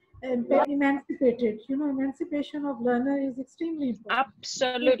be emancipated. Emancipation of learner is extremely important.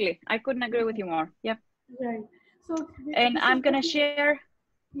 Absolutely. I couldn't agree with you more. Yep. Right. So And this is I'm going to what share.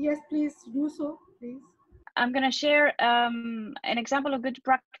 Yes, please do so, please. I'm going to share an example of good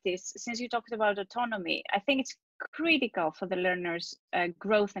practice. Since you talked about autonomy, I think it's critical for the learner's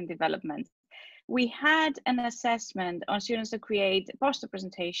growth and development. We had an assessment on students to create poster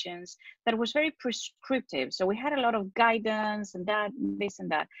presentations that was very prescriptive. So we had a lot of guidance and that, this and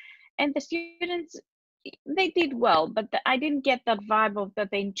that. And the students, they did well, but I didn't get that vibe of that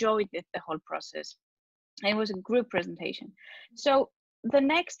they enjoyed it, the whole process. And it was a group presentation. So the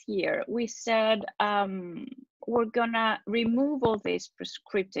next year we said, we're gonna remove all this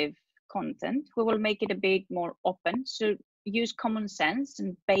prescriptive content. We will make it a bit more open. So use common sense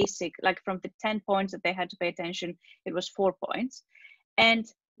and basic, like from the 10 points that they had to pay attention, it was 4 points. And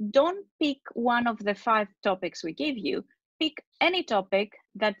don't pick one of the 5 topics we give you. Pick any topic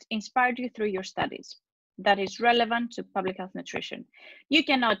that inspired you through your studies, that is relevant to public health nutrition. You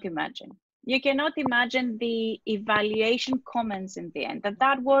cannot imagine the evaluation comments in the end,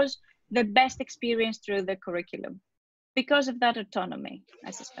 that was the best experience through the curriculum because of that autonomy,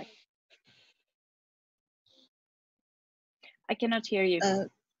 I suspect. I cannot hear you.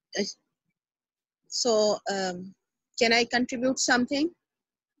 Can I contribute something?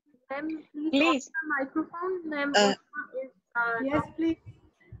 Ma'am, Please. Microphone. Ma'am, yes, please.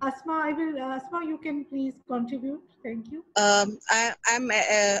 Asma, Asma, you can please contribute. Thank you. I'm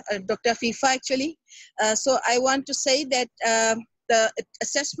Dr. FIFA actually. So I want to say that the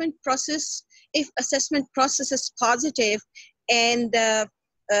assessment process, if assessment process is positive and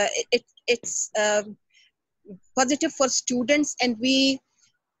it's positive for students, and we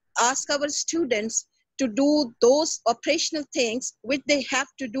ask our students to do those operational things which they have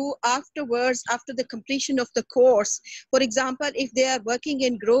to do afterwards, after the completion of the course. For example, if they are working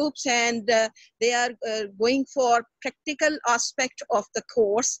in groups and they are going for practical aspect of the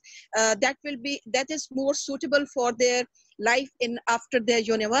course, that is more suitable for their life after their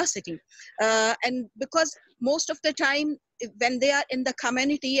university. And because most of the time when they are in the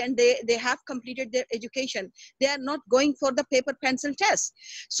community and they have completed their education, they are not going for the paper pencil test.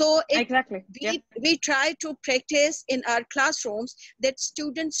 So exactly. We try to practice in our classrooms that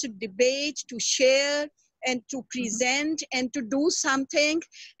students should debate, to share, and to present, and to do something,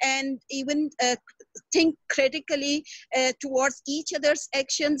 and even think critically towards each other's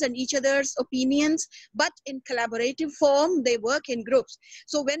actions and each other's opinions, but in collaborative form. They work in groups.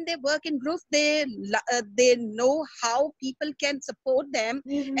 So when they work in groups, they know how people can support them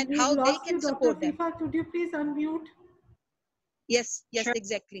and how they can support them. FIFA, could you please unmute? Yes, sure.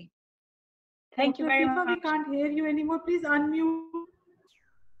 Exactly. Thank you very much. We can't hear you anymore. Please unmute.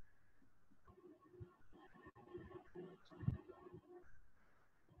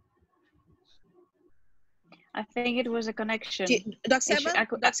 I think it was a connection. Dr.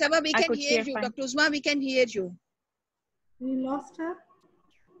 Saba, we can hear you. Dr. Uzma, we can hear you. We lost her?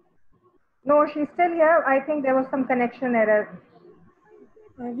 No, she's still here. I think there was some connection error.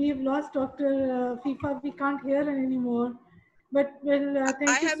 We've lost Dr. FIFA. We can't hear her anymore. But well,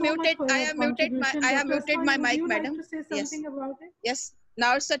 thank you so much for your contribution. I have muted my mic, would you madam. like to say something about it? Yes.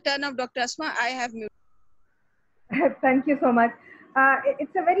 Now it's the turn of Dr. Asma. I have muted. Thank you so much.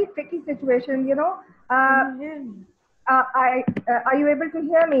 It's a very tricky situation, you know. Can you hear me? Are you able to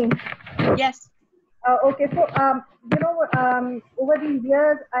hear me? Yes. Okay, so you know, over these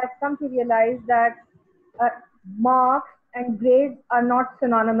years, I've come to realize that marks and grades are not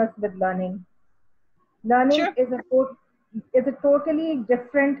synonymous with learning. Learning sure. is a totally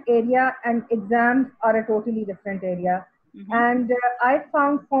different area, and exams are a totally different area. And I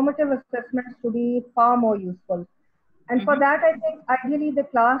found formative assessments to be far more useful. And for that, I think ideally the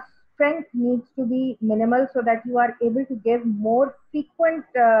class strength needs to be minimal so that you are able to give more frequent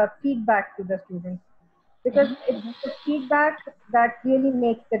feedback to the students. Because it's the feedback that really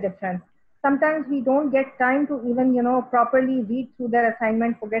makes the difference. Sometimes we don't get time to even, you know, properly read through their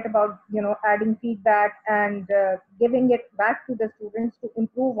assignment, forget about, you know, adding feedback and giving it back to the students to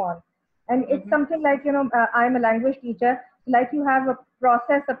improve on. And it's something like, you know, I'm a language teacher, like you have a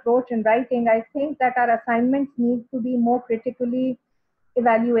process approach in writing, I think that our assignments need to be more critically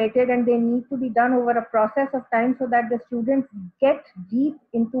evaluated, and they need to be done over a process of time so that the students get deep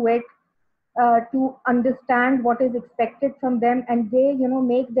into it, to understand what is expected from them, and they, you know,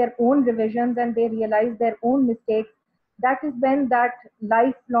 make their own revisions and they realize their own mistakes. That is when that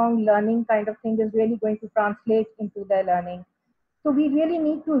lifelong learning kind of thing is really going to translate into their learning. So we really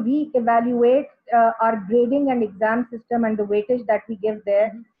need to re-evaluate our grading and exam system and the weightage that we give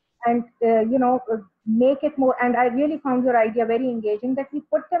there, and make it more. And I really found your idea very engaging, that we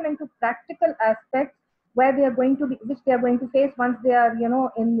put them into practical aspects where they are going to be, which they are going to face once they are, you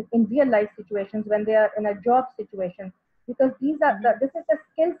know, in real life situations, when they are in a job situation, because these are this is a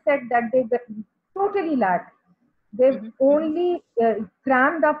skill set that they totally lack. They've only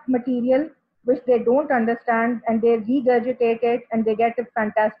crammed up material which they don't understand, and they regurgitate it and they get a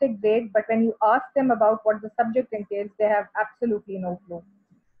fantastic grade. But when you ask them about what the subject entails, they have absolutely no clue.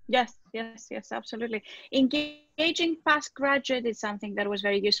 Yes, yes, yes, absolutely. Engaging past graduate is something that was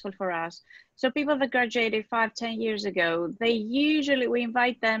very useful for us. So people that graduated 5-10 years ago, they usually, we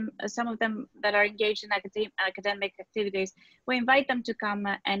invite them, some of them that are engaged in academic activities, we invite them to come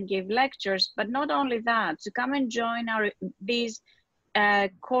and give lectures, but not only that, to come and join these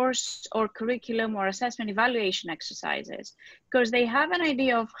course or curriculum or assessment evaluation exercises, because they have an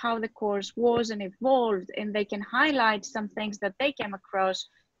idea of how the course was and evolved, and they can highlight some things that they came across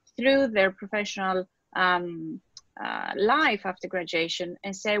through their professional life after graduation,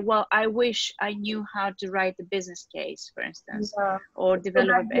 and say, well, I wish I knew how to write a business case, for instance, or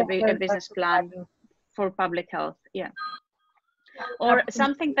develop a business plan for public health. Yeah. Or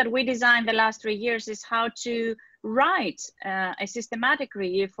something that we designed the last 3 years is how to write a systematic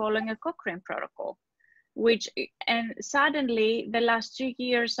review following a Cochrane protocol, and suddenly the last 2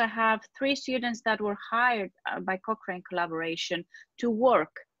 years I have 3 students that were hired by Cochrane collaboration to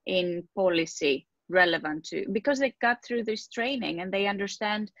work in policy relevant to, because they got through this training and they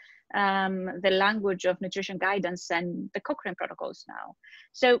understand the language of nutrition guidance and the Cochrane protocols now.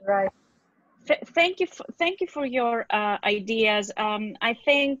 So thank you for your ideas. I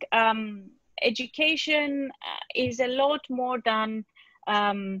think education is a lot more than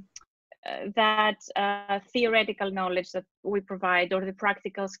that theoretical knowledge that we provide or the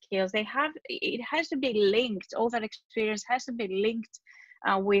practical skills. It has to be linked, all that experience has to be linked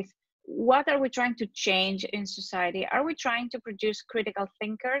with what are we trying to change in society? Are we trying to produce critical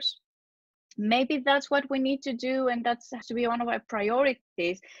thinkers? Maybe that's what we need to do, and that has to be one of our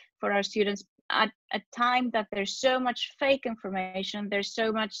priorities for our students at a time that there's so much fake information, there's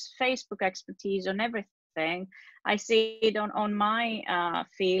so much Facebook expertise on everything. I see it on my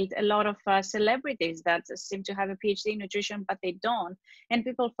field, a lot of celebrities that seem to have a PhD in nutrition, but they don't, and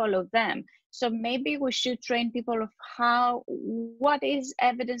people follow them. So maybe we should train people of what is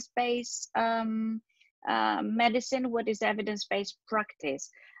evidence-based medicine, what is evidence-based practice,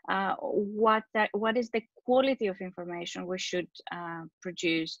 what is the quality of information we should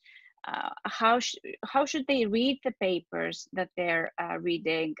produce, how should they read the papers that they're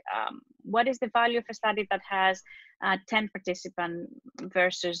reading, what is the value of a study that has 10 participants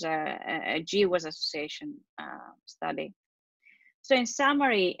versus a GWAS association study. So in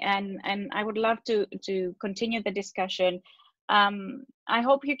summary, and I would love to continue the discussion, I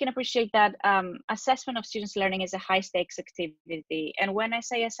hope you can appreciate that assessment of students' learning is a high stakes activity. And when I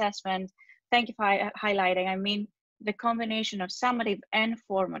say assessment, thank you for highlighting, I mean the combination of summative and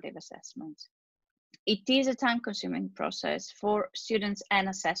formative assessment. It is a time consuming process for students and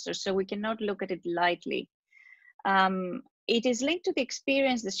assessors, so we cannot look at it lightly. It is linked to the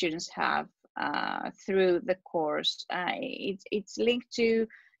experience the students have through the course. It's linked to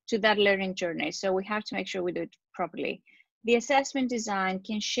that learning journey, so we have to make sure we do it properly. The assessment design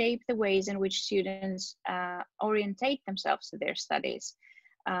can shape the ways in which students orientate themselves to their studies.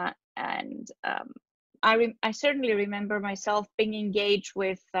 I certainly remember myself being engaged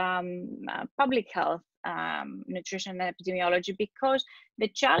with public health, nutrition and epidemiology, because the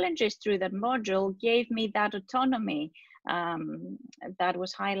challenges through that module gave me that autonomy that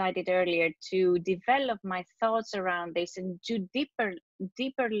was highlighted earlier, to develop my thoughts around this and do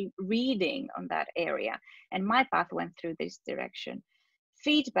deeper reading on that area. And my path went through this direction.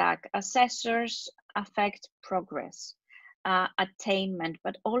 Feedback, assessors affect progress, attainment,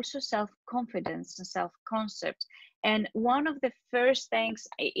 but also self-confidence and self-concept. And one of the first things,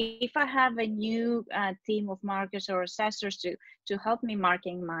 if I have a new team of markers or assessors to help me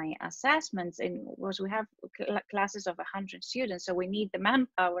marking my assessments, and we have classes of 100 students, so we need the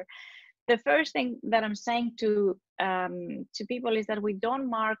manpower. The first thing that I'm saying to people is that we don't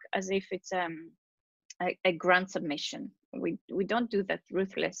mark as if it's a grant submission. We don't do that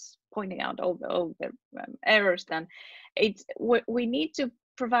ruthless pointing out all the errors. Then we need to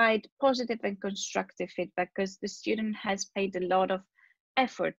provide positive and constructive feedback, because the student has paid a lot of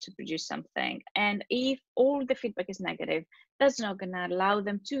effort to produce something, and if all the feedback is negative, that's not going to allow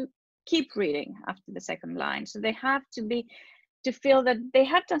them to keep reading after the second line. So they have to feel that they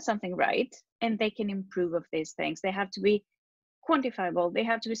have done something right and they can improve of these things. They have to be quantifiable, they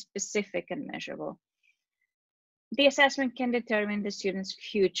have to be specific and measurable. The assessment can determine the students'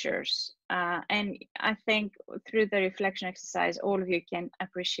 futures, and I think through the reflection exercise, all of you can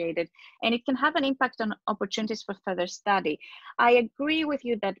appreciate it, and it can have an impact on opportunities for further study. I agree with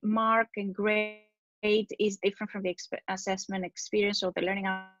you that mark and grade is different from the assessment experience or the learning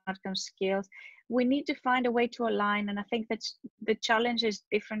outcome skills. We need to find a way to align, and I think that the challenge is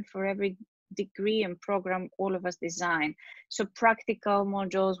different for every degree and program all of us design. So practical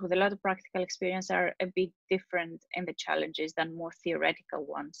modules with a lot of practical experience are a bit different in the challenges than more theoretical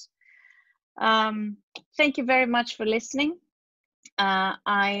ones. Thank you very much for listening.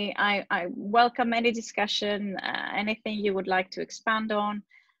 I welcome any discussion, anything you would like to expand on,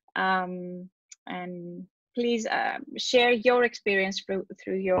 and please share your experience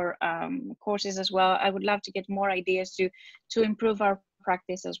through your courses as well. I would love to get more ideas to improve our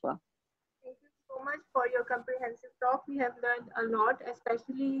practice as well. Thank you so much for your comprehensive talk. We have learned a lot,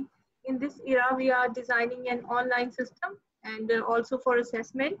 especially in this era. We are designing an online system and also for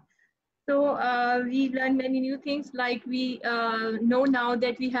assessment. So we learned many new things, like we know now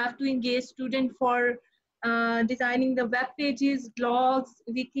that we have to engage students for designing the web pages, blogs,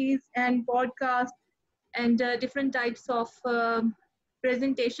 wikis, and podcasts, and different types of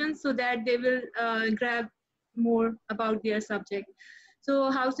presentations, so that they will grab more about their subject.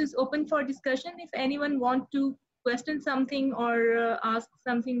 So house is open for discussion. If anyone want to question something or ask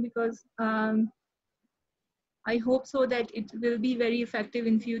something, because I hope so that it will be very effective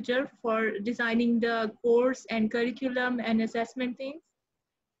in future for designing the course and curriculum and assessment things.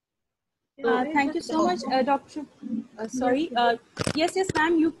 Thank you so much, Dr. Sorry. Yes,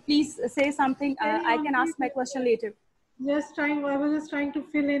 ma'am, you please say something. I can ask my question later. I was just trying to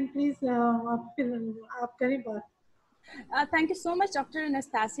fill in, please. Thank you so much, Dr.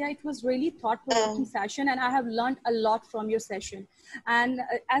 Astasia. It was really thought-provoking session, and I have learned a lot from your session. And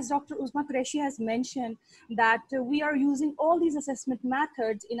as Dr. Uzma Qureshi has mentioned, that we are using all these assessment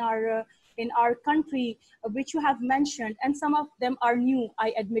methods in our country, which you have mentioned, and some of them are new,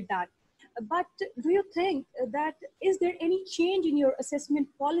 I admit that. But do you think that is there any change in your assessment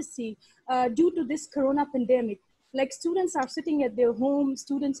policy due to this corona pandemic? Like students are sitting at their home,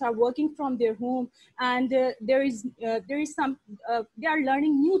 students are working from their home, and there is some, they are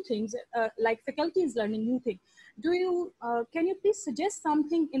learning new things, like faculty is learning new things. Can you please suggest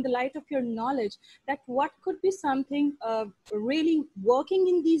something in the light of your knowledge, that what could be something really working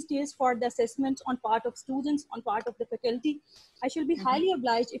in these days for the assessment on part of students, on part of the faculty? I shall be highly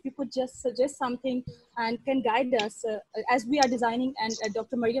obliged if you could just suggest something and can guide us as we are designing, and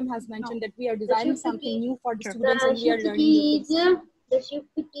Dr. Maryam has mentioned that we are designing something new for the students and we are learning new things.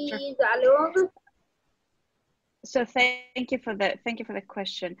 So thank you for the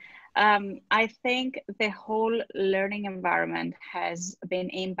question. I think the whole learning environment has been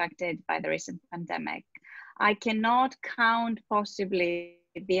impacted by the recent pandemic. I cannot count possibly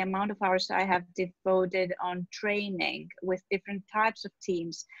the amount of hours I have devoted on training with different types of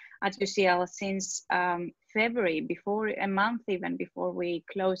teams at UCL since February, before a month even before we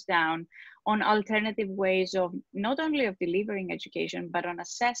closed down, on alternative ways of not only of delivering education, but on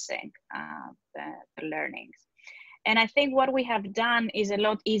assessing the learnings. And I think what we have done is a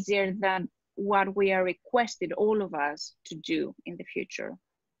lot easier than what we are requested, all of us, to do in the future.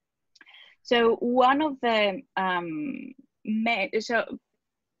 So one of the,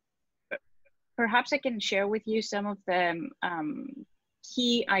 perhaps I can share with you some of the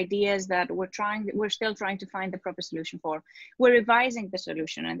key ideas that we're still trying to find the proper solution for. We're revising the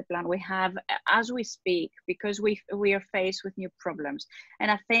solution and the plan we have as we speak, because we are faced with new problems. And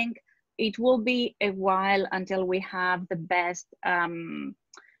I think it will be a while until we have the best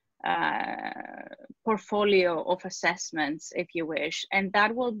portfolio of assessments, if you wish, and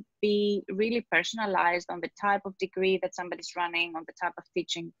that will be really personalized on the type of degree that somebody's running, on the type of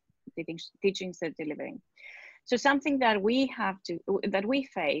teachings they're delivering. So something that we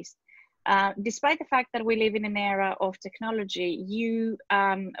face, despite the fact that we live in an era of technology,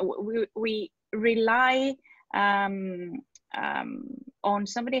 we rely on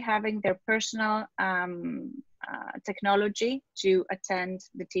somebody having their personal technology to attend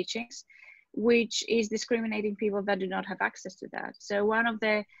the teachings, which is discriminating people that do not have access to that. So one of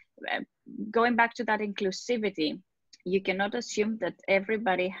the going back to that inclusivity, you cannot assume that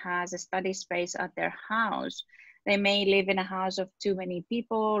everybody has a study space at their house. They may live in a house of too many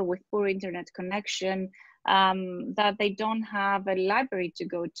people with poor internet connection, that they don't have a library to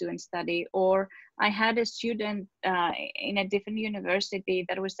go to and study. Or I had a student in a different university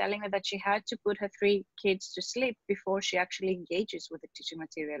that was telling me that she had to put her 3 kids to sleep before she actually engages with the teaching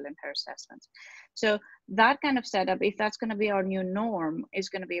material in her assessments. So that kind of setup, if that's going to be our new norm, is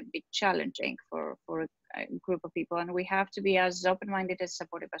going to be a bit challenging for a group of people, and we have to be as open-minded and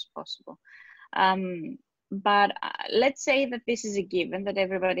supportive as possible. But let's say that this is a given, that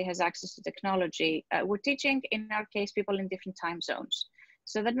everybody has access to technology. We're teaching, in our case, people in different time zones.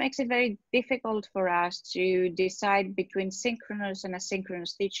 So that makes it very difficult for us to decide between synchronous and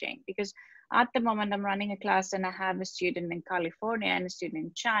asynchronous teaching, because at the moment I'm running a class and I have a student in California and a student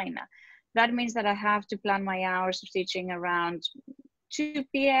in China. That means that I have to plan my hours of teaching around 2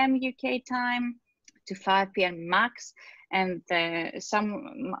 p.m. UK time to 5 p.m. max. And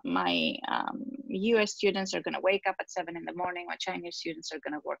my US students are going to wake up at 7 in the morning. My Chinese students are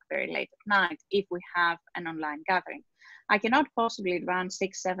going to work very late at night if we have an online gathering. I cannot possibly run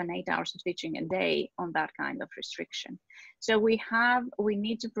 6, 7, 8 hours of teaching a day on that kind of restriction. So we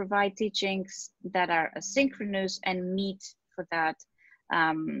need to provide teachings that are asynchronous and meet for that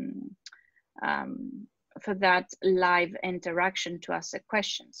live interaction to ask the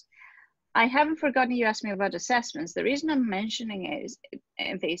questions. I haven't forgotten you asked me about assessments. The reason I'm mentioning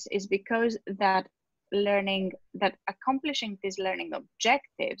this is because that accomplishing these learning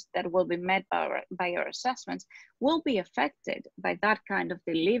objectives that will be met by your assessments will be affected by that kind of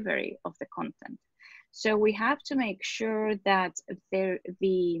delivery of the content. So we have to make sure that the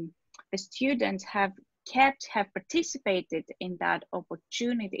students have participated in that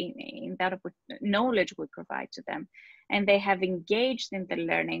opportunity, in that knowledge we provide to them, and they have engaged in the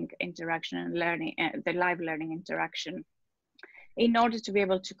learning interaction and the live learning interaction in order to be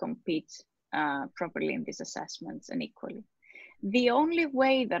able to compete properly in these assessments and equally. The only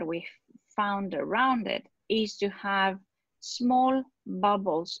way that we found around it is to have small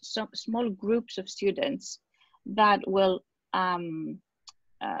bubbles, small groups of students that will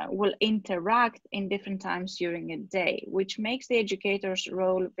interact in different times during a day, which makes the educator's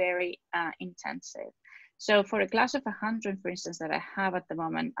role very intensive. So for a class of 100, for instance, that I have at the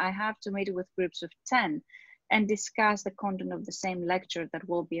moment, I have to meet with groups of 10 and discuss the content of the same lecture that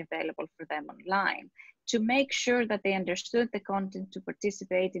will be available for them online, to make sure that they understood the content, to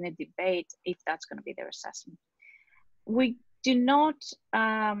participate in a debate if that's going to be their assessment. We do not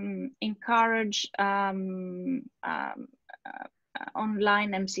encourage online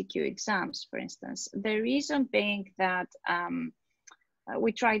MCQ exams, for instance. The reason being that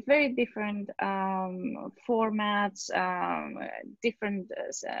we tried very different formats, different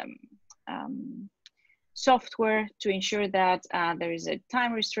software to ensure that there is a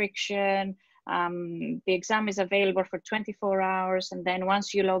time restriction. The exam is available for 24 hours, and then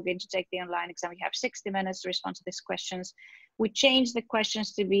once you log in to take the online exam, you have 60 minutes to respond to these questions. We changed the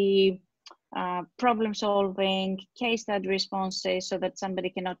questions to be problem solving, case study responses, so that somebody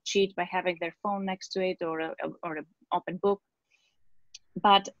cannot cheat by having their phone next to it or an open book.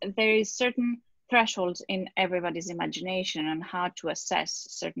 But there is certain thresholds in everybody's imagination on how to assess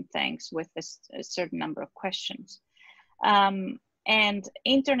certain things with a certain number of questions. And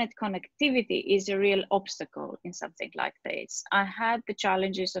internet connectivity is a real obstacle in something like this. I had the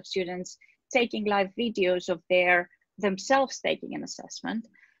challenges of students taking live videos of themselves taking an assessment,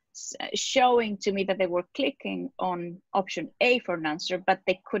 showing to me that they were clicking on option A for an answer, but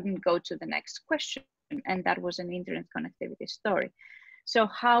they couldn't go to the next question. And that was an internet connectivity story. So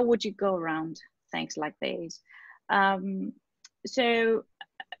how would you go around things like this? So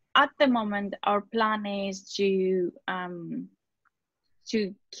at the moment, our plan is to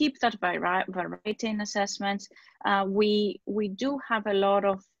keep that variety in assessments. We do have a lot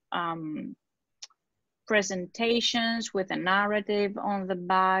of presentations with a narrative on the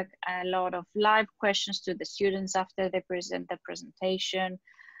back, a lot of live questions to the students after they present the presentation.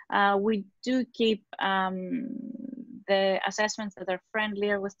 We do keep the assessments that are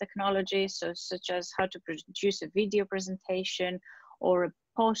friendlier with technology, so such as how to produce a video presentation or a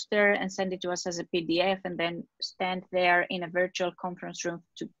poster and send it to us as a PDF, and then stand there in a virtual conference room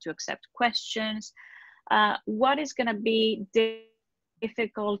to accept questions. What is going to be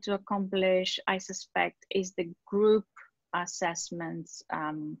difficult to accomplish, I suspect, is the group assessments.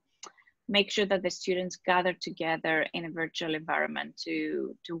 Make sure that the students gather together in a virtual environment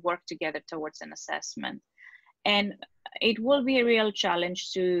to work together towards an assessment. And it will be a real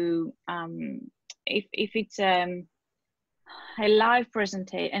challenge to, if it's a live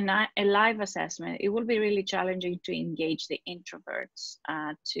presentation, a live assessment, it will be really challenging to engage the introverts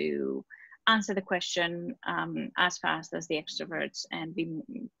to answer the question as fast as the extroverts, and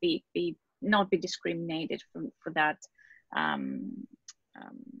not be discriminated for that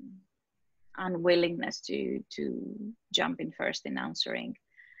unwillingness to jump in first in answering.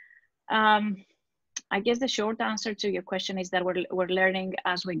 I guess the short answer to your question is that we're learning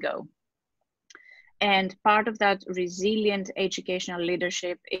as we go. And part of that resilient educational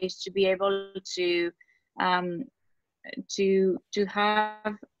leadership is to be able to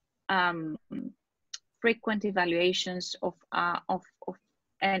have frequent evaluations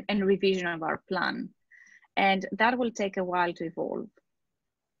and revision of our plan, and that will take a while to evolve.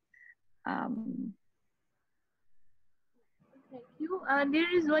 Thank you.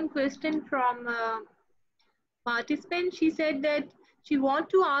 There is one question from a participant. She said that she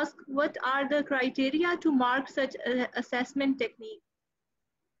wants to ask, what are the criteria to mark such an assessment technique?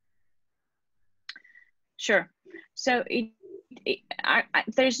 Sure. So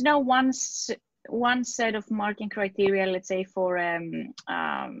there's no one set of marking criteria, let's say, for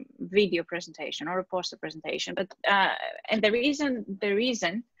video presentation or a poster presentation, but and the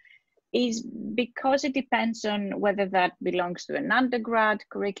reason is because it depends on whether that belongs to an undergrad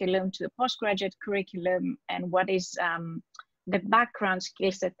curriculum, to a postgraduate curriculum, and what is the background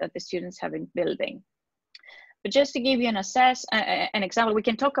skill set that the students have in building. But just to give you an example, we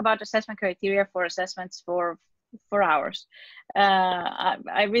can talk about assessment criteria for assessments for hours.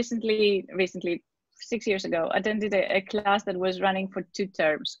 I recently 6 years ago, attended a class that was running for 2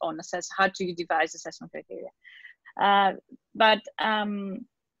 terms on how to devise assessment criteria. But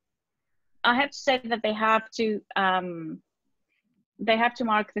I have to say that they have to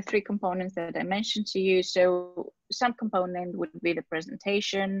mark the 3 components that I mentioned to you. So some component would be the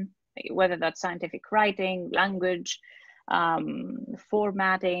presentation, whether that's scientific writing, language,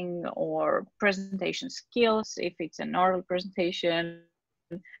 formatting, or presentation skills, if it's an oral presentation.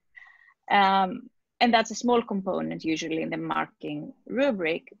 And that's a small component usually in the marking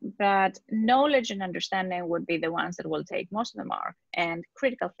rubric, but knowledge and understanding would be the ones that will take most of the mark, and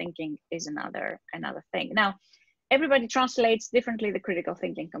critical thinking is another thing. Now, everybody translates differently the critical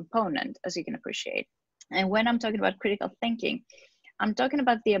thinking component, as you can appreciate. And when I'm talking about critical thinking, I'm talking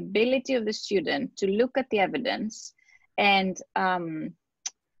about the ability of the student to look at the evidence and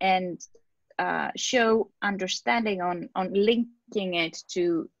show understanding on linking it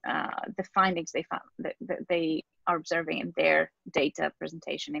to the findings that they are observing in their data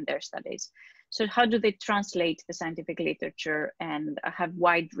presentation in their studies. So how do they translate the scientific literature and have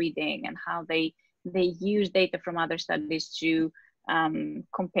wide reading, and how they use data from other studies to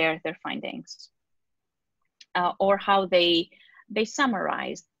compare their findings, or how they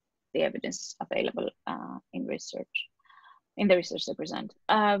summarize the evidence available in the research they present.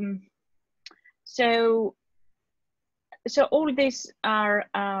 So all these are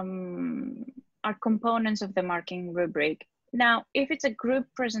components of the marking rubric. Now, if it's a group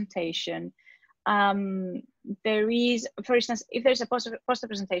presentation, there is, for instance, if there's a poster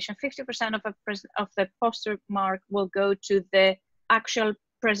presentation, 50% of the poster mark will go to the actual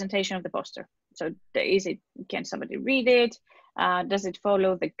presentation of the poster. So can somebody read it? Does it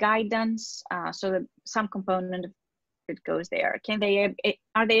follow the guidance? So that some component of it goes there.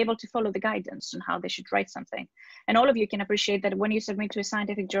 Are they able to follow the guidance on how they should write something? And all of you can appreciate that when you submit to a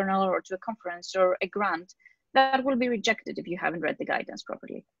scientific journal or to a conference or a grant, that will be rejected if you haven't read the guidance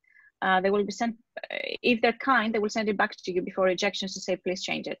properly. They will be sent, if they're kind, they will send it back to you before rejections to say, please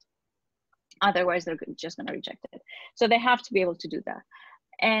change it. Otherwise, they're just going to reject it. So they have to be able to do that.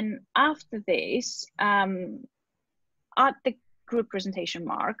 And after this, at the group presentation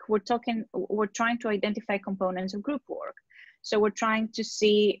mark, we're trying to identify components of group work. So we're trying to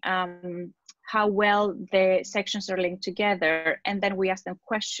see how well the sections are linked together, and then we ask them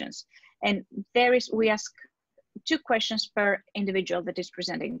questions. And we ask 2 questions per individual that is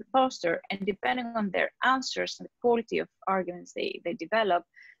presenting the poster, and depending on their answers and the quality of arguments they develop,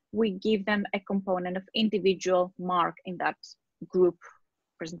 we give them a component of individual mark in that group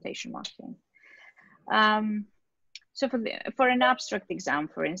presentation marking. So for an abstract exam,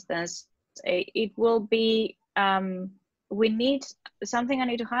 for instance, it will be, something I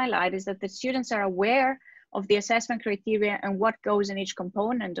need to highlight is that the students are aware of the assessment criteria and what goes in each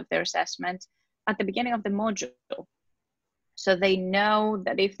component of their assessment at the beginning of the module. So they know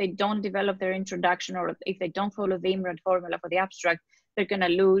that if they don't develop their introduction, or if they don't follow the IMRAD formula for the abstract, they're going to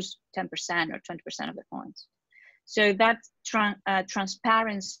lose 10% or 20% of the points. So that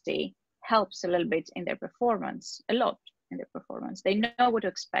transparency helps a little bit in their performance, a lot in their performance. They know what to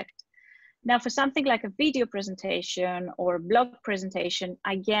expect. Now, for something like a video presentation or blog presentation,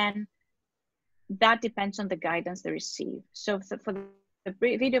 again, that depends on the guidance they receive. So for the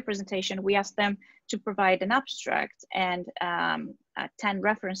video presentation, we ask them to provide an abstract and 10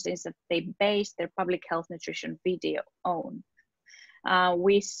 references that they base their public health nutrition video on.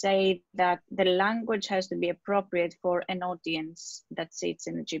 We say that the language has to be appropriate for an audience that sits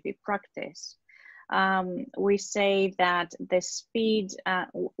in a GP practice. We say that the speed,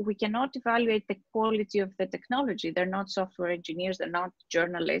 we cannot evaluate the quality of the technology. They're not software engineers, they're not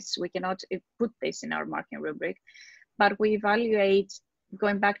journalists. We cannot put this in our marking rubric, but we evaluate,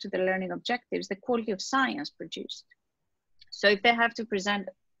 going back to the learning objectives, the quality of science produced. So if they have to present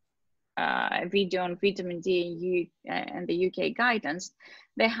a video on vitamin D and the UK guidance,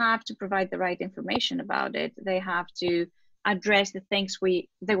 they have to provide the right information about it. They have to address the things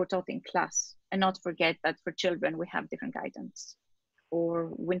they were taught in class, and not forget that for children we have different guidance.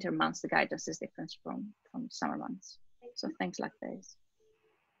 For winter months, the guidance is different from summer months. So things like this.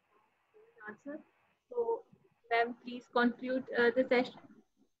 Answer. So, ma'am, please conclude the session.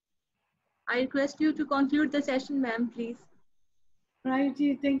 I request you to conclude the session, ma'am, please. Right,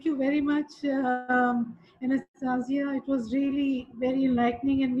 thank you very much, Anastasia. It was really very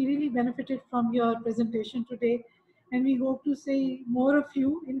enlightening, and we really benefited from your presentation today. And we hope to see more of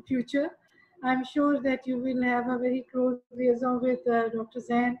you in future. I'm sure that you will have a very close liaison with Dr.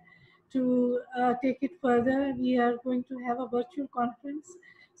 Zain to take it further. We are going to have a virtual conference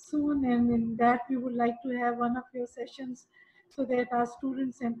soon, and in that we would like to have one of your sessions so that our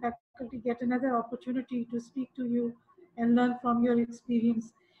students and faculty get another opportunity to speak to you and learn from your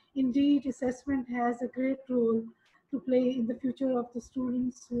experience. Indeed, assessment has a great role to play in the future of the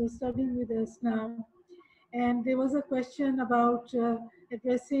students who are studying with us now. And there was a question about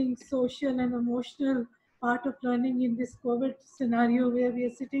addressing social and emotional part of learning in this COVID scenario where we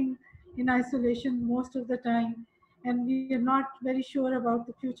are sitting in isolation most of the time, and we are not very sure about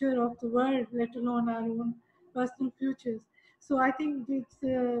the future of the world, let alone our own personal futures. So I think with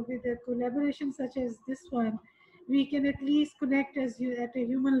a collaboration such as this one, we can at least connect at a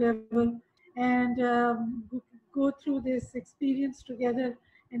human level and go through this experience together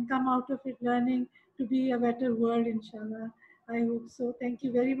and come out of it learning to be a better world, inshallah. I hope so. Thank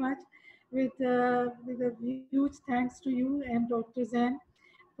you very much. With a huge thanks to you and Dr. Zain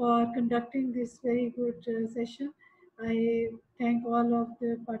for conducting this very good session. I thank all of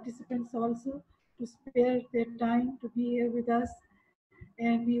the participants also to spare their time to be here with us,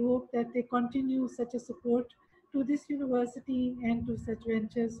 and we hope that they continue such a support to this university and to such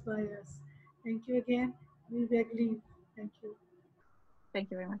ventures by us. Thank you again. We beg leave. Thank you. Thank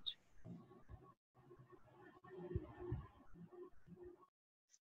you very much.